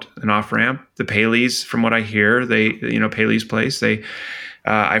an off ramp. The Paleys, from what I hear, Paley's place,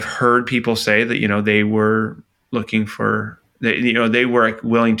 I've heard people say that, they were looking for, they were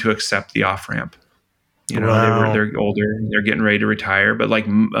willing to accept the off ramp. Wow. They're older, they're getting ready to retire. But like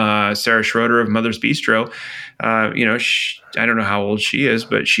Sarah Schroeder of Mother's Bistro, I don't know how old she is,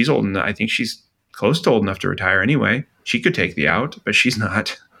 but she's old enough. I think she's close to old enough to retire anyway. She could take the out, but she's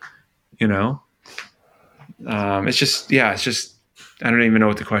not. It's just I don't even know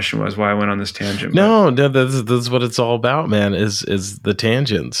what the question was. Why I went on this tangent. No, that's what it's all about, man. Is the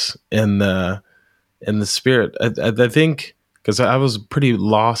tangents and the spirit. I think because I was pretty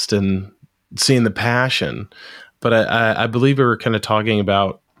lost in seeing the passion, but I believe we were kind of talking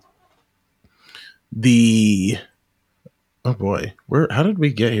about oh boy, how did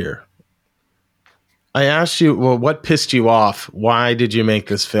we get here? I asked you, well, what pissed you off? Why did you make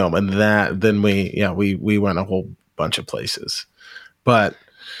this film? And then we went a whole bunch of places, but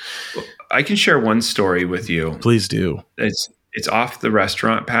I can share one story with you. Please do. It's off the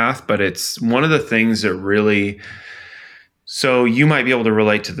restaurant path, but it's one of the things that really, so you might be able to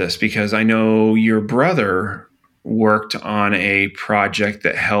relate to this because I know your brother worked on a project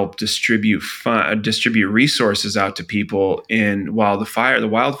that helped distribute resources out to people while the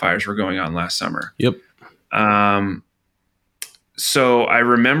wildfires were going on last summer. Yep. So I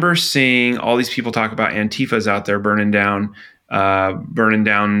remember seeing all these people talk about Antifas out there burning down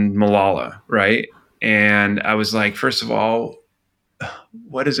Malala, right? And I was like, first of all,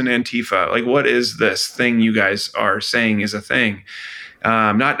 what is an Antifa? Like, what is this thing you guys are saying is a thing?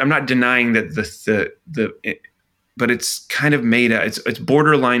 I'm not denying that but it's kind of made it's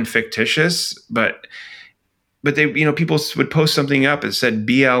borderline fictitious, but they, people would post something up that said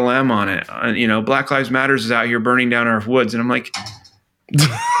BLM on it. Black Lives Matters is out here burning down our woods. And I'm like,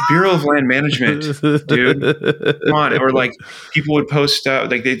 Bureau of Land Management, dude, come on. Or like people would post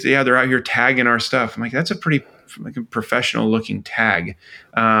they're out here tagging our stuff. I'm like, that's a pretty a professional looking tag.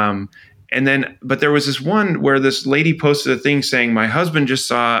 But there was this one where this lady posted a thing saying, my husband just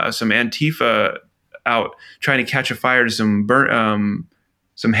saw some Antifa out trying to catch a fire to some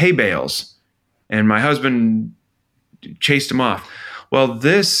hay bales, and my husband chased him off. Well,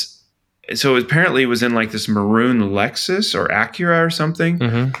 so apparently it was in like this maroon Lexus or Acura or something,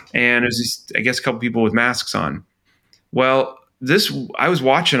 and it was I guess a couple people with masks on. Well, I was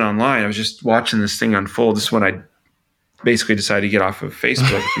watching online. I was just watching this thing unfold. This is when I basically decided to get off of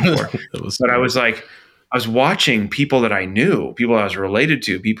Facebook before. But I was watching people that I knew, people I was related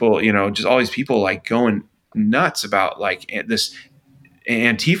to, people, just all these people like going nuts about like this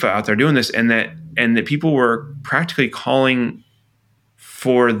Antifa out there doing this, and that people were practically calling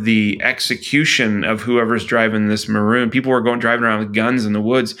for the execution of whoever's driving this maroon. People were driving around with guns in the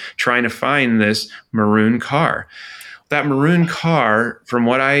woods trying to find this maroon car. That maroon car, from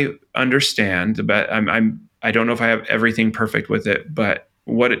what I understand, but I don't know if I have everything perfect with it, but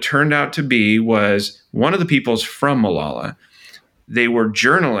what it turned out to be was one of the people's from Malala. They were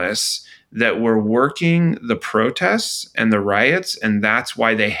journalists that were working the protests and the riots, and that's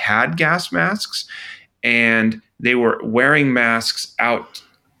why they had gas masks, and they were wearing masks out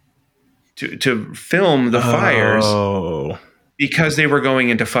to film the fires because they were going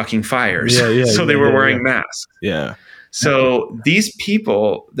into fucking fires. So they were wearing masks. Yeah. So these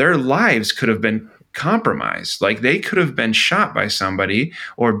people, their lives could have been compromised. Like they could have been shot by somebody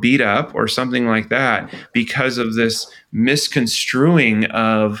or beat up or something like that because of this misconstruing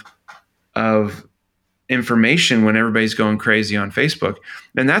of information when everybody's going crazy on Facebook.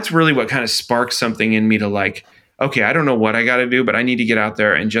 And that's really what kind of sparked something in me to like, okay, I don't know what I got to do, but I need to get out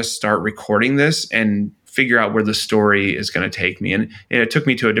there and just start recording this and figure out where the story is going to take me. And it took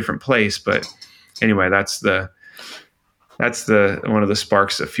me to a different place. But anyway, that's one of the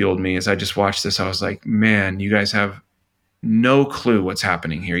sparks that fueled me. As I just watched this, I was like, man, you guys have no clue what's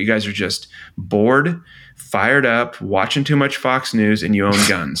happening here. You guys are just bored, fired up, watching too much Fox News, and you own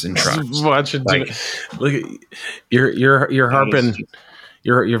guns and trucks. Look, you're harping.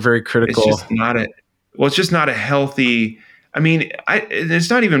 You're very critical. It's just not a healthy. I mean, it's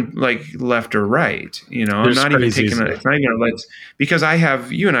not even like left or right. I'm not even taking it. It's not even because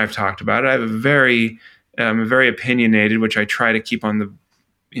you and I have talked about it. I have I'm very opinionated, which I try to keep on the,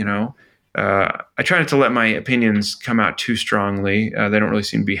 I try not to let my opinions come out too strongly. They don't really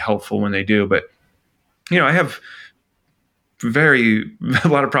seem to be helpful when they do, but I have a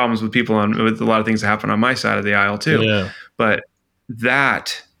lot of problems with people with a lot of things that happen on my side of the aisle too. Yeah. But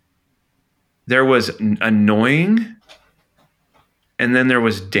there was annoying and then there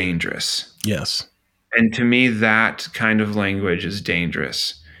was dangerous. Yes. And to me, that kind of language is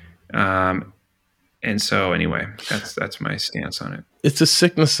dangerous. And so anyway, that's my stance on it. It's a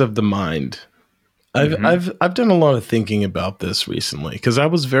sickness of the mind. I've done a lot of thinking about this recently because I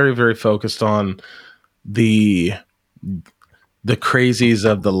was very, very focused on the crazies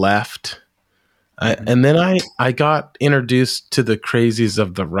of the left. And then I got introduced to the crazies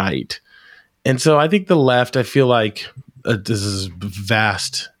of the right. And so I think the left, I feel like this is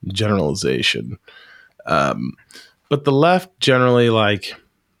vast generalization. But the left generally, like,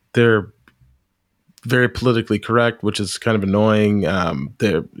 they're very politically correct, which is kind of annoying.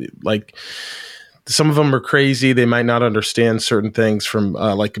 They're like, some of them are crazy. They might not understand certain things from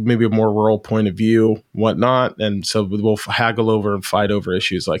like maybe a more rural point of view, whatnot. And so we'll haggle over and fight over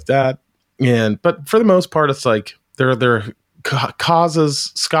issues like that. But for the most part, it's like they're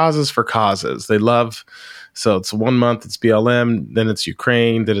causes for causes. They love. So it's 1 month, it's BLM, then it's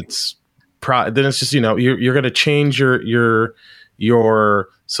Ukraine, then it's just, you're going to change your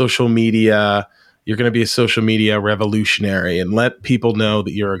social media. You're going to be a social media revolutionary and let people know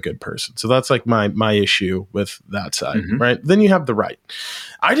that you're a good person. So that's like my issue with that side, right? Then you have the right.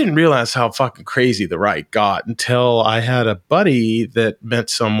 I didn't realize how fucking crazy the right got until I had a buddy that met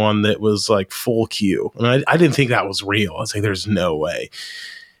someone that was like full Q. And I didn't think that was real. I was like, there's no way.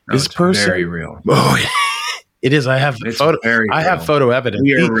 No, this person, very real. Oh, it is. I have photo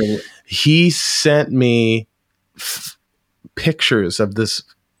evidence. He sent me pictures of this.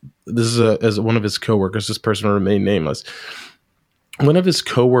 This is as one of his coworkers. This person will remain nameless. One of his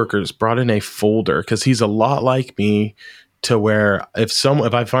coworkers brought in a folder because he's a lot like me, to where if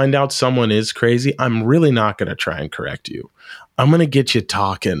I find out someone is crazy, I'm really not going to try and correct you. I'm going to get you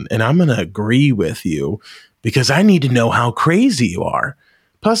talking, and I'm going to agree with you because I need to know how crazy you are.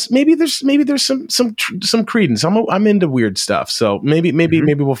 Plus, maybe there's some credence. I'm into weird stuff, so maybe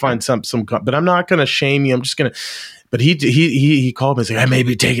we'll find some. But I'm not going to shame you. I'm just going to. But he called me and said, I may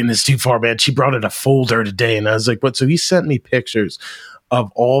be taking this too far, man. She brought in a folder today. And I was like, what? So he sent me pictures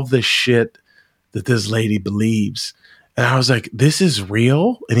of all the shit that this lady believes. And I was like, this is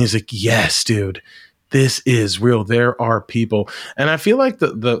real? And he's like, yes, dude, this is real. There are people. And I feel like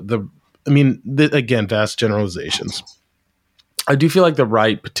again, vast generalizations. I do feel like the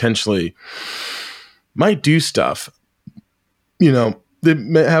right potentially might do stuff. They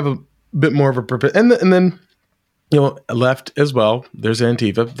may have a bit more of a purpose. And then, left as well. There's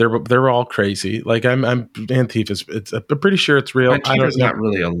Antifa. They're all crazy. Like I'm Antifa's. I'm pretty sure it's real. Antifa's not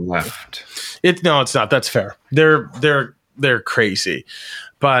really a left. It's not. That's fair. They're crazy,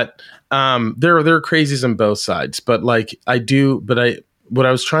 but there are crazies on both sides. But like what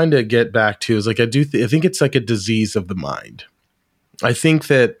I was trying to get back to is like I think it's like a disease of the mind. I think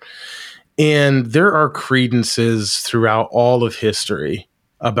that, and there are credences throughout all of history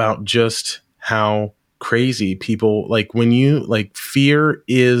about just how crazy people, like when you like, fear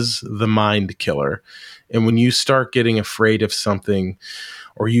is the mind killer. And when you start getting afraid of something,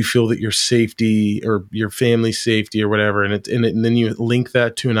 or you feel that your safety or your family's safety or whatever, and then you link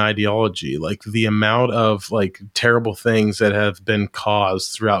that to an ideology, like the amount of like terrible things that have been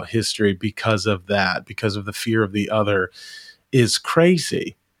caused throughout history because of the fear of the other is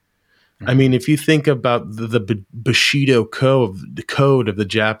crazy. I mean, if you think about the Bushido code of the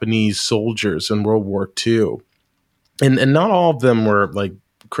Japanese soldiers in World War II, and not all of them were like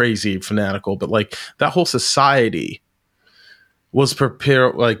crazy fanatical, but like that whole society was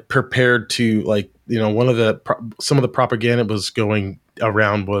prepared to, like, some of the propaganda was going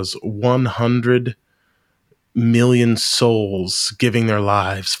around was 100 million souls giving their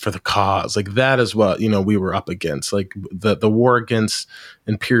lives for the cause. Like that is what we were up against. Like the war against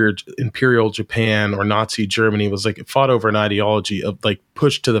imperial Japan or Nazi Germany was like it fought over an ideology of like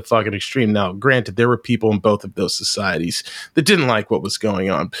pushed to the fucking extreme. Now, granted, there were people in both of those societies that didn't like what was going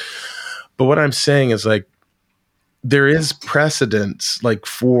on, but what I'm saying is like there is precedence like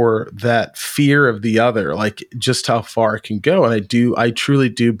for that fear of the other, like just how far it can go. And I truly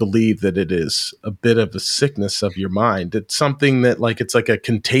do believe that it is a bit of a sickness of your mind. It's something that like, it's like a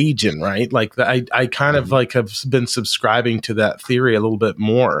contagion, right? Like I kind of like have been subscribing to that theory a little bit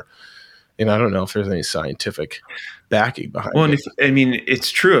more. And I don't know if there's any scientific backing behind it.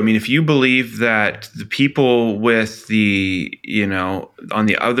 It's true. I mean, if you believe that the people with the, on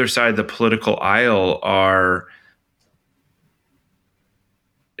the other side of the political aisle are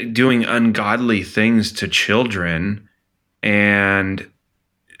doing ungodly things to children and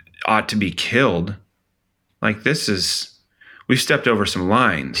ought to be killed, like we've stepped over some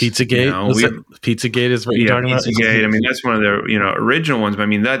lines. Pizzagate? Pizzagate is what you're talking about? Pizzagate. I mean, that's one of the original ones. But I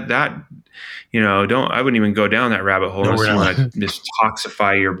mean that I wouldn't even go down that rabbit hole unless you want to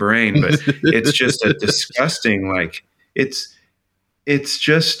detoxify your brain. But it's just a disgusting, like it's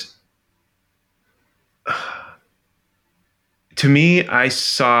just, to me, I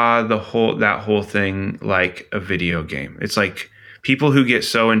saw that whole thing like a video game. It's like people who get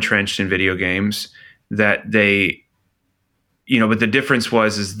so entrenched in video games that they, but the difference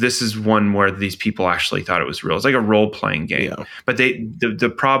is this is one where these people actually thought it was real. It's like a role-playing game. Yeah. But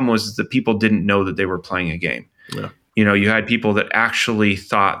the problem was that people didn't know that they were playing a game. Yeah. You had people that actually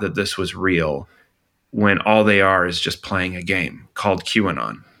thought that this was real when all they are is just playing a game called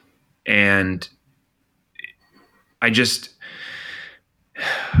QAnon. And I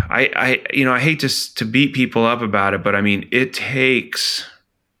hate to beat people up about it, but I mean, it takes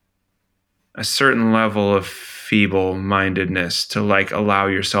a certain level of feeble-mindedness to like allow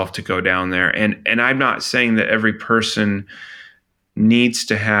yourself to go down there. And I'm not saying that every person needs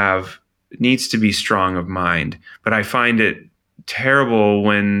to be strong of mind, but I find it terrible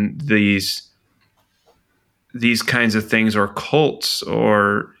when these kinds of things, or cults,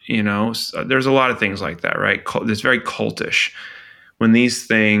 or there's a lot of things like that, right? It's very cultish when these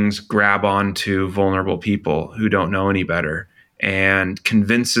things grab onto vulnerable people who don't know any better and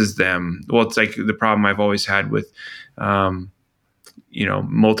convinces them. Well, it's like the problem I've always had with,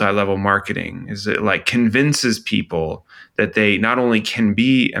 multi-level marketing is it like convinces people that they not only can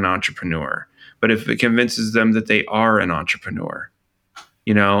be an entrepreneur, but if it convinces them that they are an entrepreneur,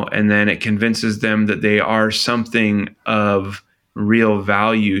 and then it convinces them that they are something of real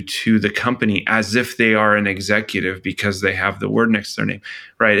value to the company as if they are an executive because they have the word next to their name,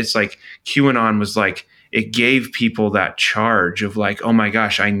 right? It's like QAnon was like, it gave people that charge of like, oh my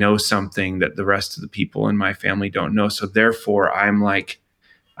gosh, I know something that the rest of the people in my family don't know. So therefore I'm like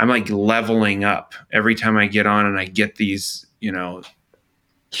leveling up every time I get on and I get these,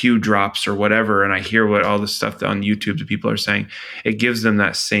 Q drops or whatever. And I hear what all the stuff on YouTube that people are saying, it gives them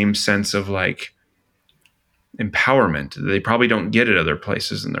that same sense of like empowerment that they probably don't get at other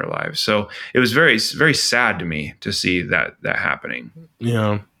places in their lives. So it was very, very sad to me to see that happening.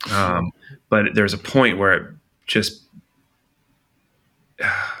 Yeah. But there's a point where it just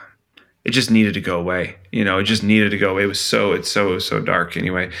needed to go away. It just needed to go away. It was so dark.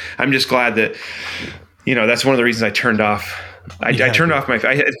 Anyway, I'm just glad that, that's one of the reasons I turned off. I turned off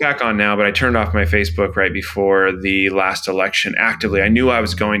it's back on now, but I turned off my Facebook right before the last election actively. I knew I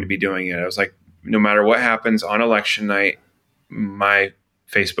was going to be doing it. I was like, no matter what happens on election night, my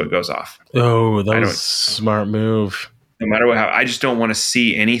Facebook goes off. Oh, that was a smart move. No matter what happens, I just don't want to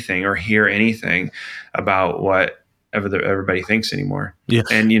see anything or hear anything about what everybody thinks anymore. Yeah.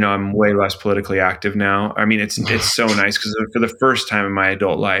 And, I'm way less politically active now. I mean, it's so nice because for the first time in my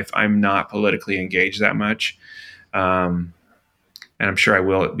adult life, I'm not politically engaged that much. And I'm sure I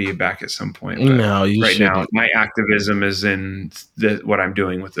will be back at some point. But no, right now, my activism is in what I'm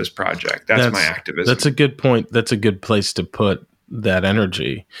doing with this project. That's my activism. That's a good point. That's a good place to put that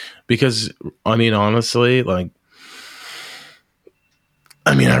energy. Because, I mean, honestly, like,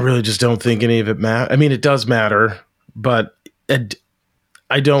 I really just don't think any of it matters. I mean, it does matter, but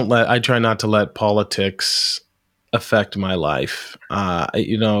I try not to let politics affect my life. I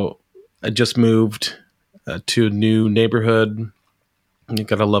just moved to a new neighborhood. I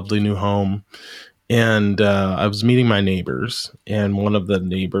got a lovely new home, and I was meeting my neighbors, and one of the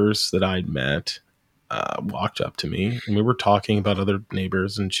neighbors that I'd met walked up to me, and we were talking about other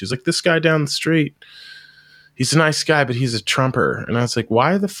neighbors, and she's like, this guy down the street, he's a nice guy, but he's a Trumper. And I was like,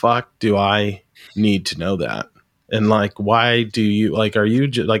 why the fuck do I need to know that? And like, why do you like, are you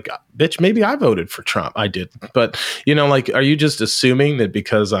just like, bitch, maybe I voted for Trump. I did. But, like, are you just assuming that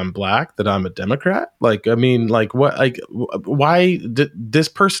because I'm black that I'm a Democrat? Like, I mean, like what, like, why this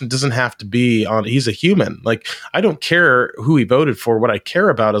person doesn't have to be on, he's a human. Like, I don't care who he voted for. What I care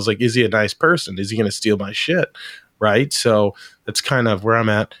about is like, is he a nice person? Is he going to steal my shit? Right. So that's kind of where I'm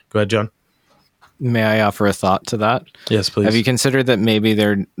at. Go ahead, John. May I offer a thought to that? Yes, please. Have you considered that maybe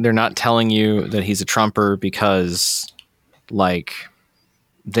they're not telling you that he's a Trumper because, like,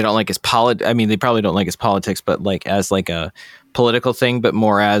 they don't like his I mean, they probably don't like his politics, but like as like a political thing, but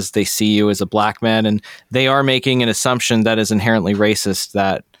more as they see you as a black man, and they are making an assumption that is inherently racist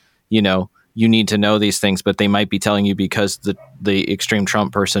that you need to know these things, but they might be telling you because the extreme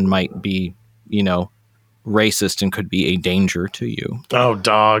Trump person might be racist and could be a danger to you. Oh,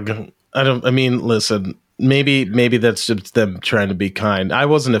 dog. Listen, maybe that's just them trying to be kind. I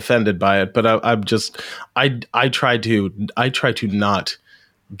wasn't offended by it, but I try to not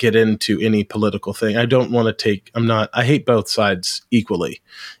get into any political thing. I don't want to I hate both sides equally.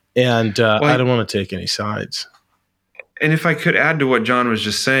 And I don't want to take any sides. And if I could add to what John was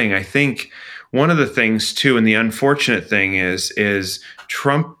just saying, I think one of the things too, and the unfortunate thing is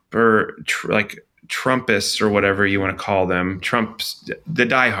Trump or like Trumpists or whatever you want to call them, Trump's, the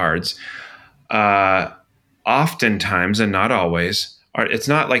diehards, oftentimes and not always it's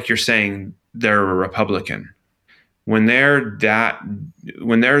not like you're saying they're a Republican. When they're that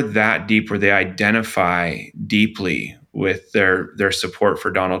deep, where they identify deeply with their support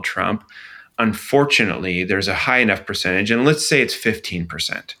for Donald Trump, unfortunately, there's a high enough percentage, and let's say it's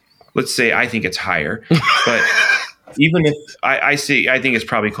 15%. Let's say I think it's higher, but even if I think it's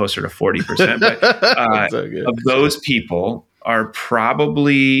probably closer to 40%. But of those people are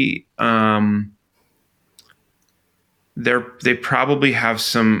probably they probably have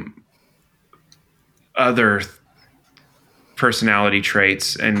some other personality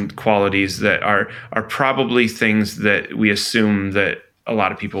traits and qualities that are probably things that we assume that a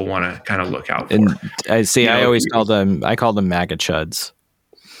lot of people want to kind of look out for. And I call them MAGA chuds.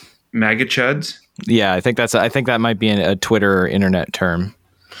 MAGA chuds? Yeah, I think that might be a Twitter or internet term.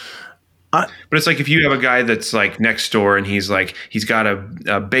 But it's like if you have a guy that's like next door and he's got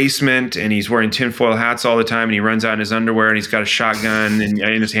a basement and he's wearing tinfoil hats all the time and he runs out in his underwear and he's got a shotgun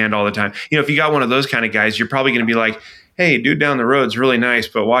in his hand all the time. If you got one of those kind of guys, you're probably going to be like, hey, dude down the road's really nice,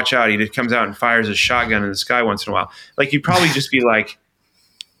 but watch out. He just comes out and fires a shotgun in the sky once in a while. Like you'd probably just be like,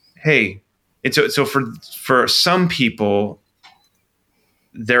 hey. And so for some people,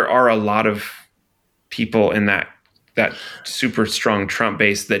 there are a lot of people in that super strong Trump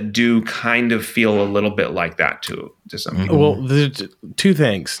base that do kind of feel a little bit like that to some people. Well, two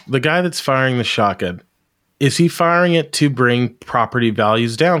things. The guy that's firing the shotgun, is he firing it to bring property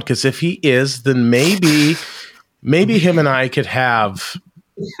values down? Because if he is, then maybe him and I could have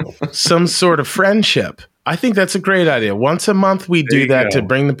some sort of friendship. I think that's a great idea. Once a month, we do that to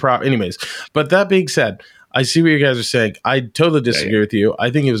bring the property. Anyways, but that being said, I see what you guys are saying. I totally disagree with you.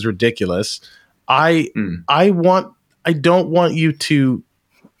 I think it was ridiculous. I don't want you to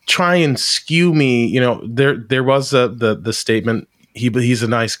try and skew me. There was the statement. He's a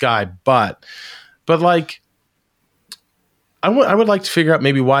nice guy, but like I would like to figure out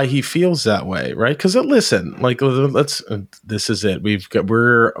maybe why he feels that way, right? Because listen, like this is it. We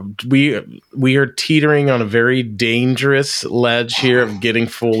are teetering on a very dangerous ledge here of getting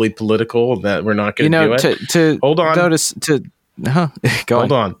fully political. That we're not going to do it. To hold on.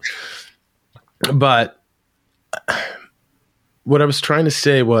 Hold on. But what I was trying to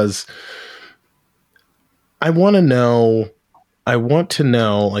say was, I want to know,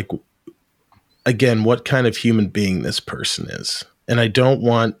 like, again, what kind of human being this person is. And I don't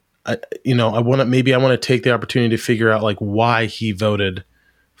want, I want to take the opportunity to figure out like why he voted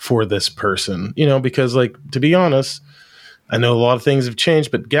for this person, because like, to be honest, I know a lot of things have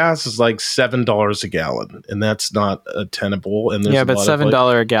changed, but gas is like $7 a gallon, and that's not tenable. And but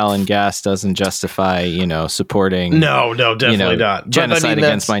 $7 a gallon gas doesn't justify, supporting. No, definitely not. Genocide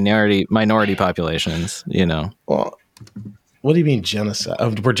against minority populations. Well, what do you mean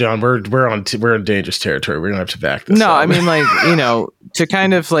genocide? We're in dangerous territory. We're gonna have to back this. No, up. I mean, like, to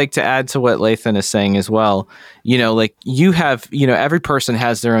kind of like to add to what Lathan is saying as well. Like you have, every person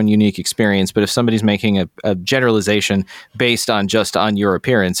has their own unique experience. But if somebody's making a generalization based on your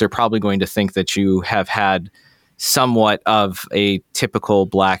appearance, they're probably going to think that you have had somewhat of a typical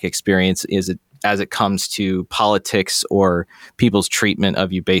Black experience. As it comes to politics or people's treatment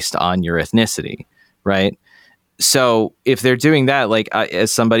of you based on your ethnicity, right? So if they're doing that, like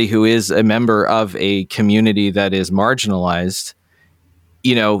as somebody who is a member of a community that is marginalized,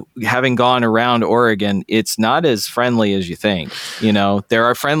 having gone around Oregon, it's not as friendly as you think. There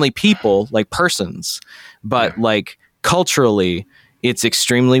are friendly people, like persons, but like culturally, it's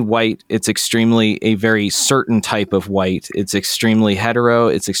extremely white. It's extremely a very certain type of white. It's extremely hetero.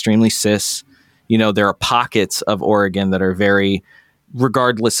 It's extremely cis. There are pockets of Oregon that are very,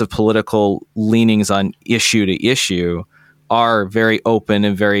 regardless of political leanings on issue to issue, are very open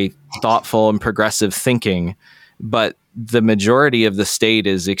and very thoughtful and progressive thinking. But the majority of the state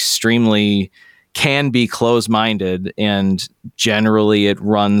is can be closed-minded, and generally it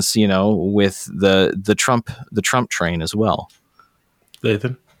runs, with the Trump train as well.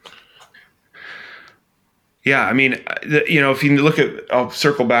 Lathan? Yeah, I mean, if you look at, I'll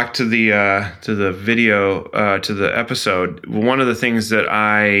circle back to the video, to the episode. One of the things that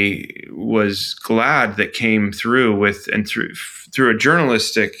I was glad that came through through a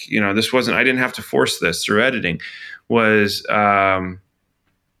journalistic, this wasn't, I didn't have to force this through editing, was the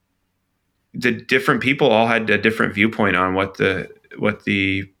different people all had a different viewpoint on what the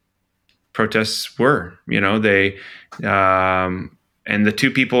protests were. They And the two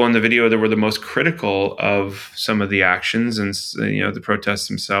people in the video that were the most critical of some of the actions and the protests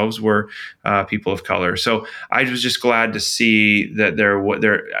themselves were people of color. So I was just glad to see that one of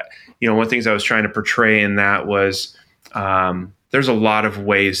the things I was trying to portray in that was there's a lot of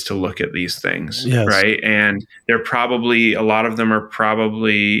ways to look at these things, yes. right? And a lot of them are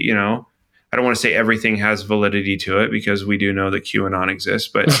probably, I don't want to say everything has validity to it, because we do know that QAnon exists,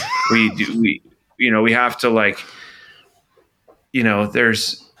 but we have to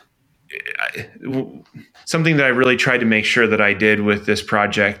there's something that I really tried to make sure that I did with this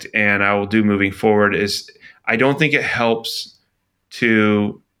project, and I will do moving forward, is I don't think it helps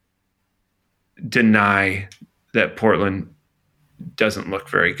to deny that Portland doesn't look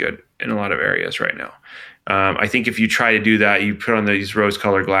very good in a lot of areas right now. I think if you try to do that, you put on these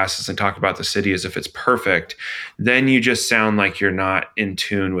rose-colored glasses and talk about the city as if it's perfect, then you just sound like you're not in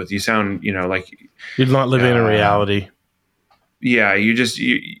tune with. You sound, like you're not living in reality. Yeah,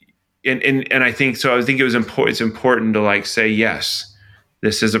 and I think so. I think it's important to say, yes,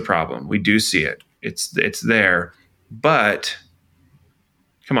 this is a problem. We do see it. It's there, but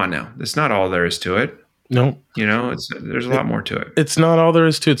come on now, that's not all there is to it. No, there's a lot more to it. It's not all there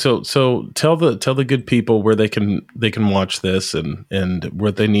is to it. So tell the good people where they can watch this and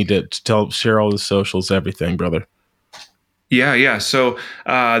where they need to share all the socials, everything, brother. Yeah. So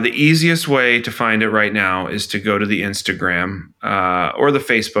the easiest way to find it right now is to go to the Instagram or the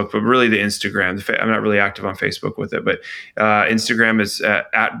Facebook, but really the Instagram. I'm not really active on Facebook with it, but Instagram is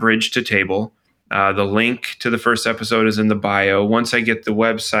at Bridge to Table. The link to the first episode is in the bio. Once I get the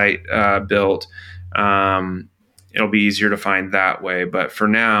website built, it'll be easier to find that way. But for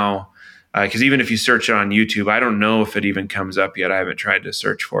now, because even if you search it on YouTube, I don't know if it even comes up yet. I haven't tried to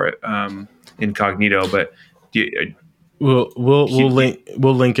search for it incognito, but we'll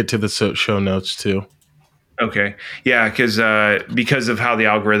link it to the show notes too. Okay. Yeah, because of how the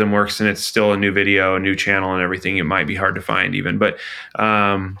algorithm works, and it's still a new video, a new channel and everything, it might be hard to find even. But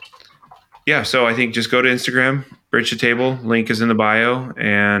so I think just go to Instagram, Bridge to Table, link is in the bio,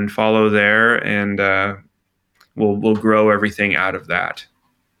 and follow there, and we'll grow everything out of that.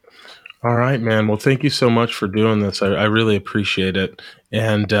 All right, man. Well, thank you so much for doing this. I really appreciate it.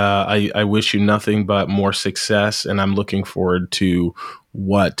 And I wish you nothing but more success, and I'm looking forward to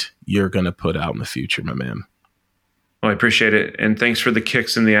what you're going to put out in the future, my man. Well, I appreciate it. And thanks for the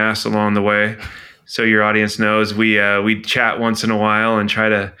kicks in the ass along the way. So your audience knows we chat once in a while and try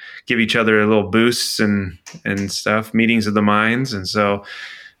to give each other a little boosts and stuff, meetings of the minds. And so,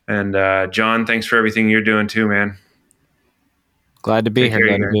 John, thanks for everything you're doing too, man. Glad to be here.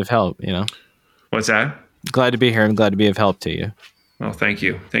 Glad to be of help, What's that? Glad to be here and glad to be of help to you. Well, thank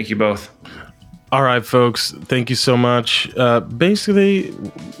you. Thank you both. All right, folks. Thank you so much. Basically,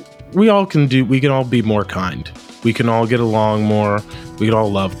 we can all be more kind. We can all get along more. We can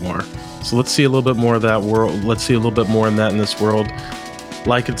all love more. So let's see a little bit more of that world. Let's see a little bit more in this world.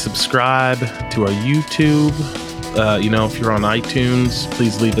 Like and subscribe to our YouTube. If you're on iTunes,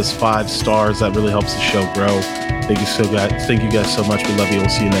 please leave us 5 stars. That really helps the show grow. Thank you guys so much. We love you. We'll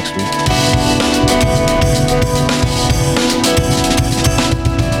see you next week.